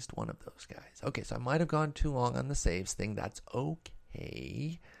wanted at least one of those guys. Okay, so I might have gone too long on the saves thing. That's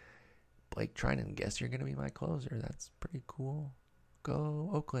okay. Blake Trinan, guess you're going to be my closer. That's pretty cool. Go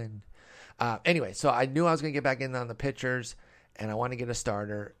Oakland. Anyway, so I knew I was going to get back in on the pitchers, and I wanted to get a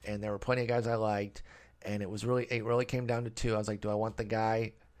starter, and there were plenty of guys I liked, and it really came down to 2. I was like, do I want the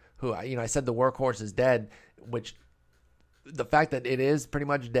guy who, I said the workhorse is dead, which the fact that it is pretty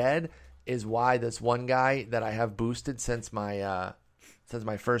much dead is why this one guy that I have boosted since my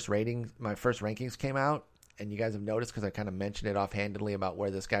first rankings came out, and you guys have noticed because I kind of mentioned it offhandedly about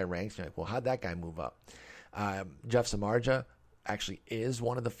where this guy ranks. You're like, well, how'd that guy move up? Jeff Samardzija actually is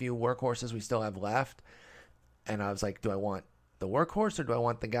one of the few workhorses we still have left, and I was like, do I want the workhorse or do I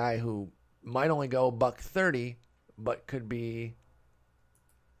want the guy who might only go $130 but could be?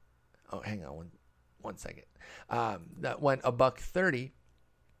 Oh, hang on one second. That went $130.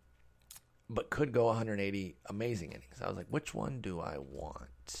 But could go 180 amazing innings. I was like, which one do I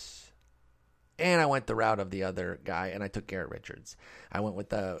want? And I went the route of the other guy, and I took Garrett Richards. I went with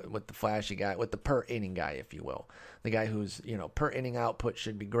the flashy guy, with the per inning guy, if you will. The guy who's, per inning output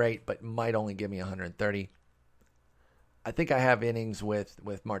should be great, but might only give me 130. I think I have innings with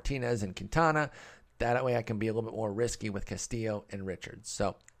Martinez and Quintana. That way I can be a little bit more risky with Castillo and Richards.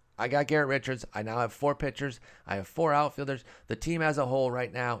 So I got Garrett Richards. I now have 4 pitchers. I have 4 outfielders. The team as a whole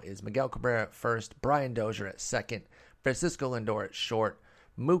right now is Miguel Cabrera at first, Brian Dozier at second, Francisco Lindor at short,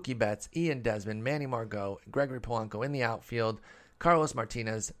 Mookie Betts, Ian Desmond, Manny Margot, Gregory Polanco in the outfield, Carlos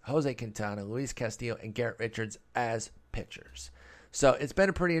Martinez, Jose Quintana, Luis Castillo, and Garrett Richards as pitchers. So it's been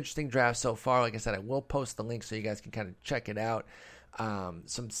a pretty interesting draft so far. Like I said, I will post the link so you guys can kind of check it out.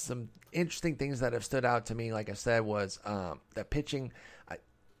 Some interesting things that have stood out to me, like I said, was that pitching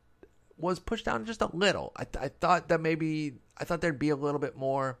was pushed down just a little. I thought there'd be a little bit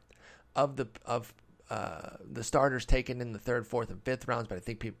more of the starters taken in the 3rd, 4th, and 5th rounds, but I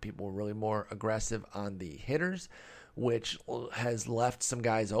think people were really more aggressive on the hitters, which has left some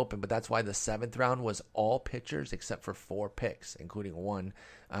guys open. But that's why the 7th round was all pitchers except for 4 picks, including one,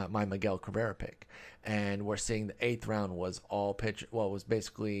 my Miguel Cabrera pick. And we're seeing the 8th round was all pitch. Well, it was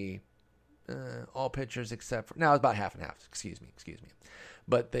basically all pitchers except for, no, it was about half and half. Excuse me.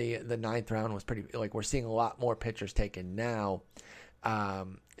 but the ninth round was pretty, like, we're seeing a lot more pitchers taken now.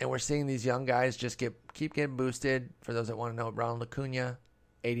 And we're seeing these young guys just keep getting boosted. For those that want to know, Ronald Acuna,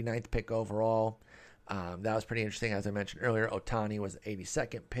 89th pick overall. That was pretty interesting. As I mentioned earlier, Ohtani was the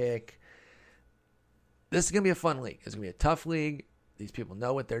 82nd pick. This is going to be a fun league. It's going to be a tough league. These people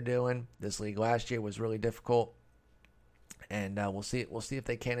know what they're doing. This league last year was really difficult. And we'll see if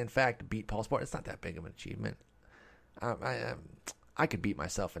they can, in fact, beat Paul Sport. It's not that big of an achievement. I could beat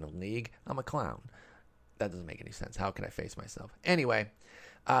myself in a league. I'm a clown. That doesn't make any sense. How can I face myself? Anyway,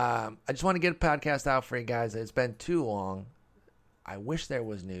 I just want to get a podcast out for you guys. It's been too long. I wish there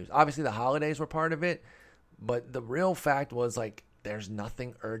was news. Obviously, the holidays were part of it, but the real fact was, like, there's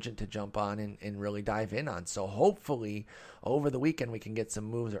nothing urgent to jump on and really dive in on. So hopefully over the weekend we can get some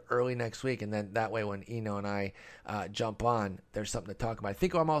moves, or early next week, and then that way when Eno and I jump on, there's something to talk about. I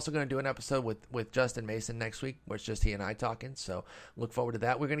think I'm also going to do an episode with Justin Mason next week, where it's just he and I talking. So look forward to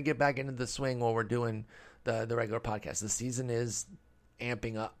that. We're going to get back into the swing while we're doing the regular podcast. The season is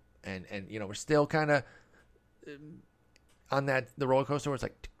amping up, and you know, we're still kind of on the roller coaster where it's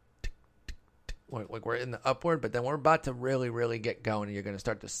like we're in the upward, but then we're about to really, really get going, and you're going to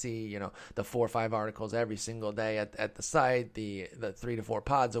start to see, you know, the 4 or 5 articles every single day at the site, the 3 to 4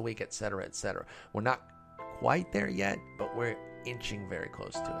 pods a week, et cetera, et cetera. We're not quite there yet, but we're inching very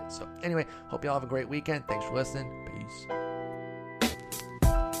close to it. So anyway, hope you all have a great weekend. Thanks for listening. Peace.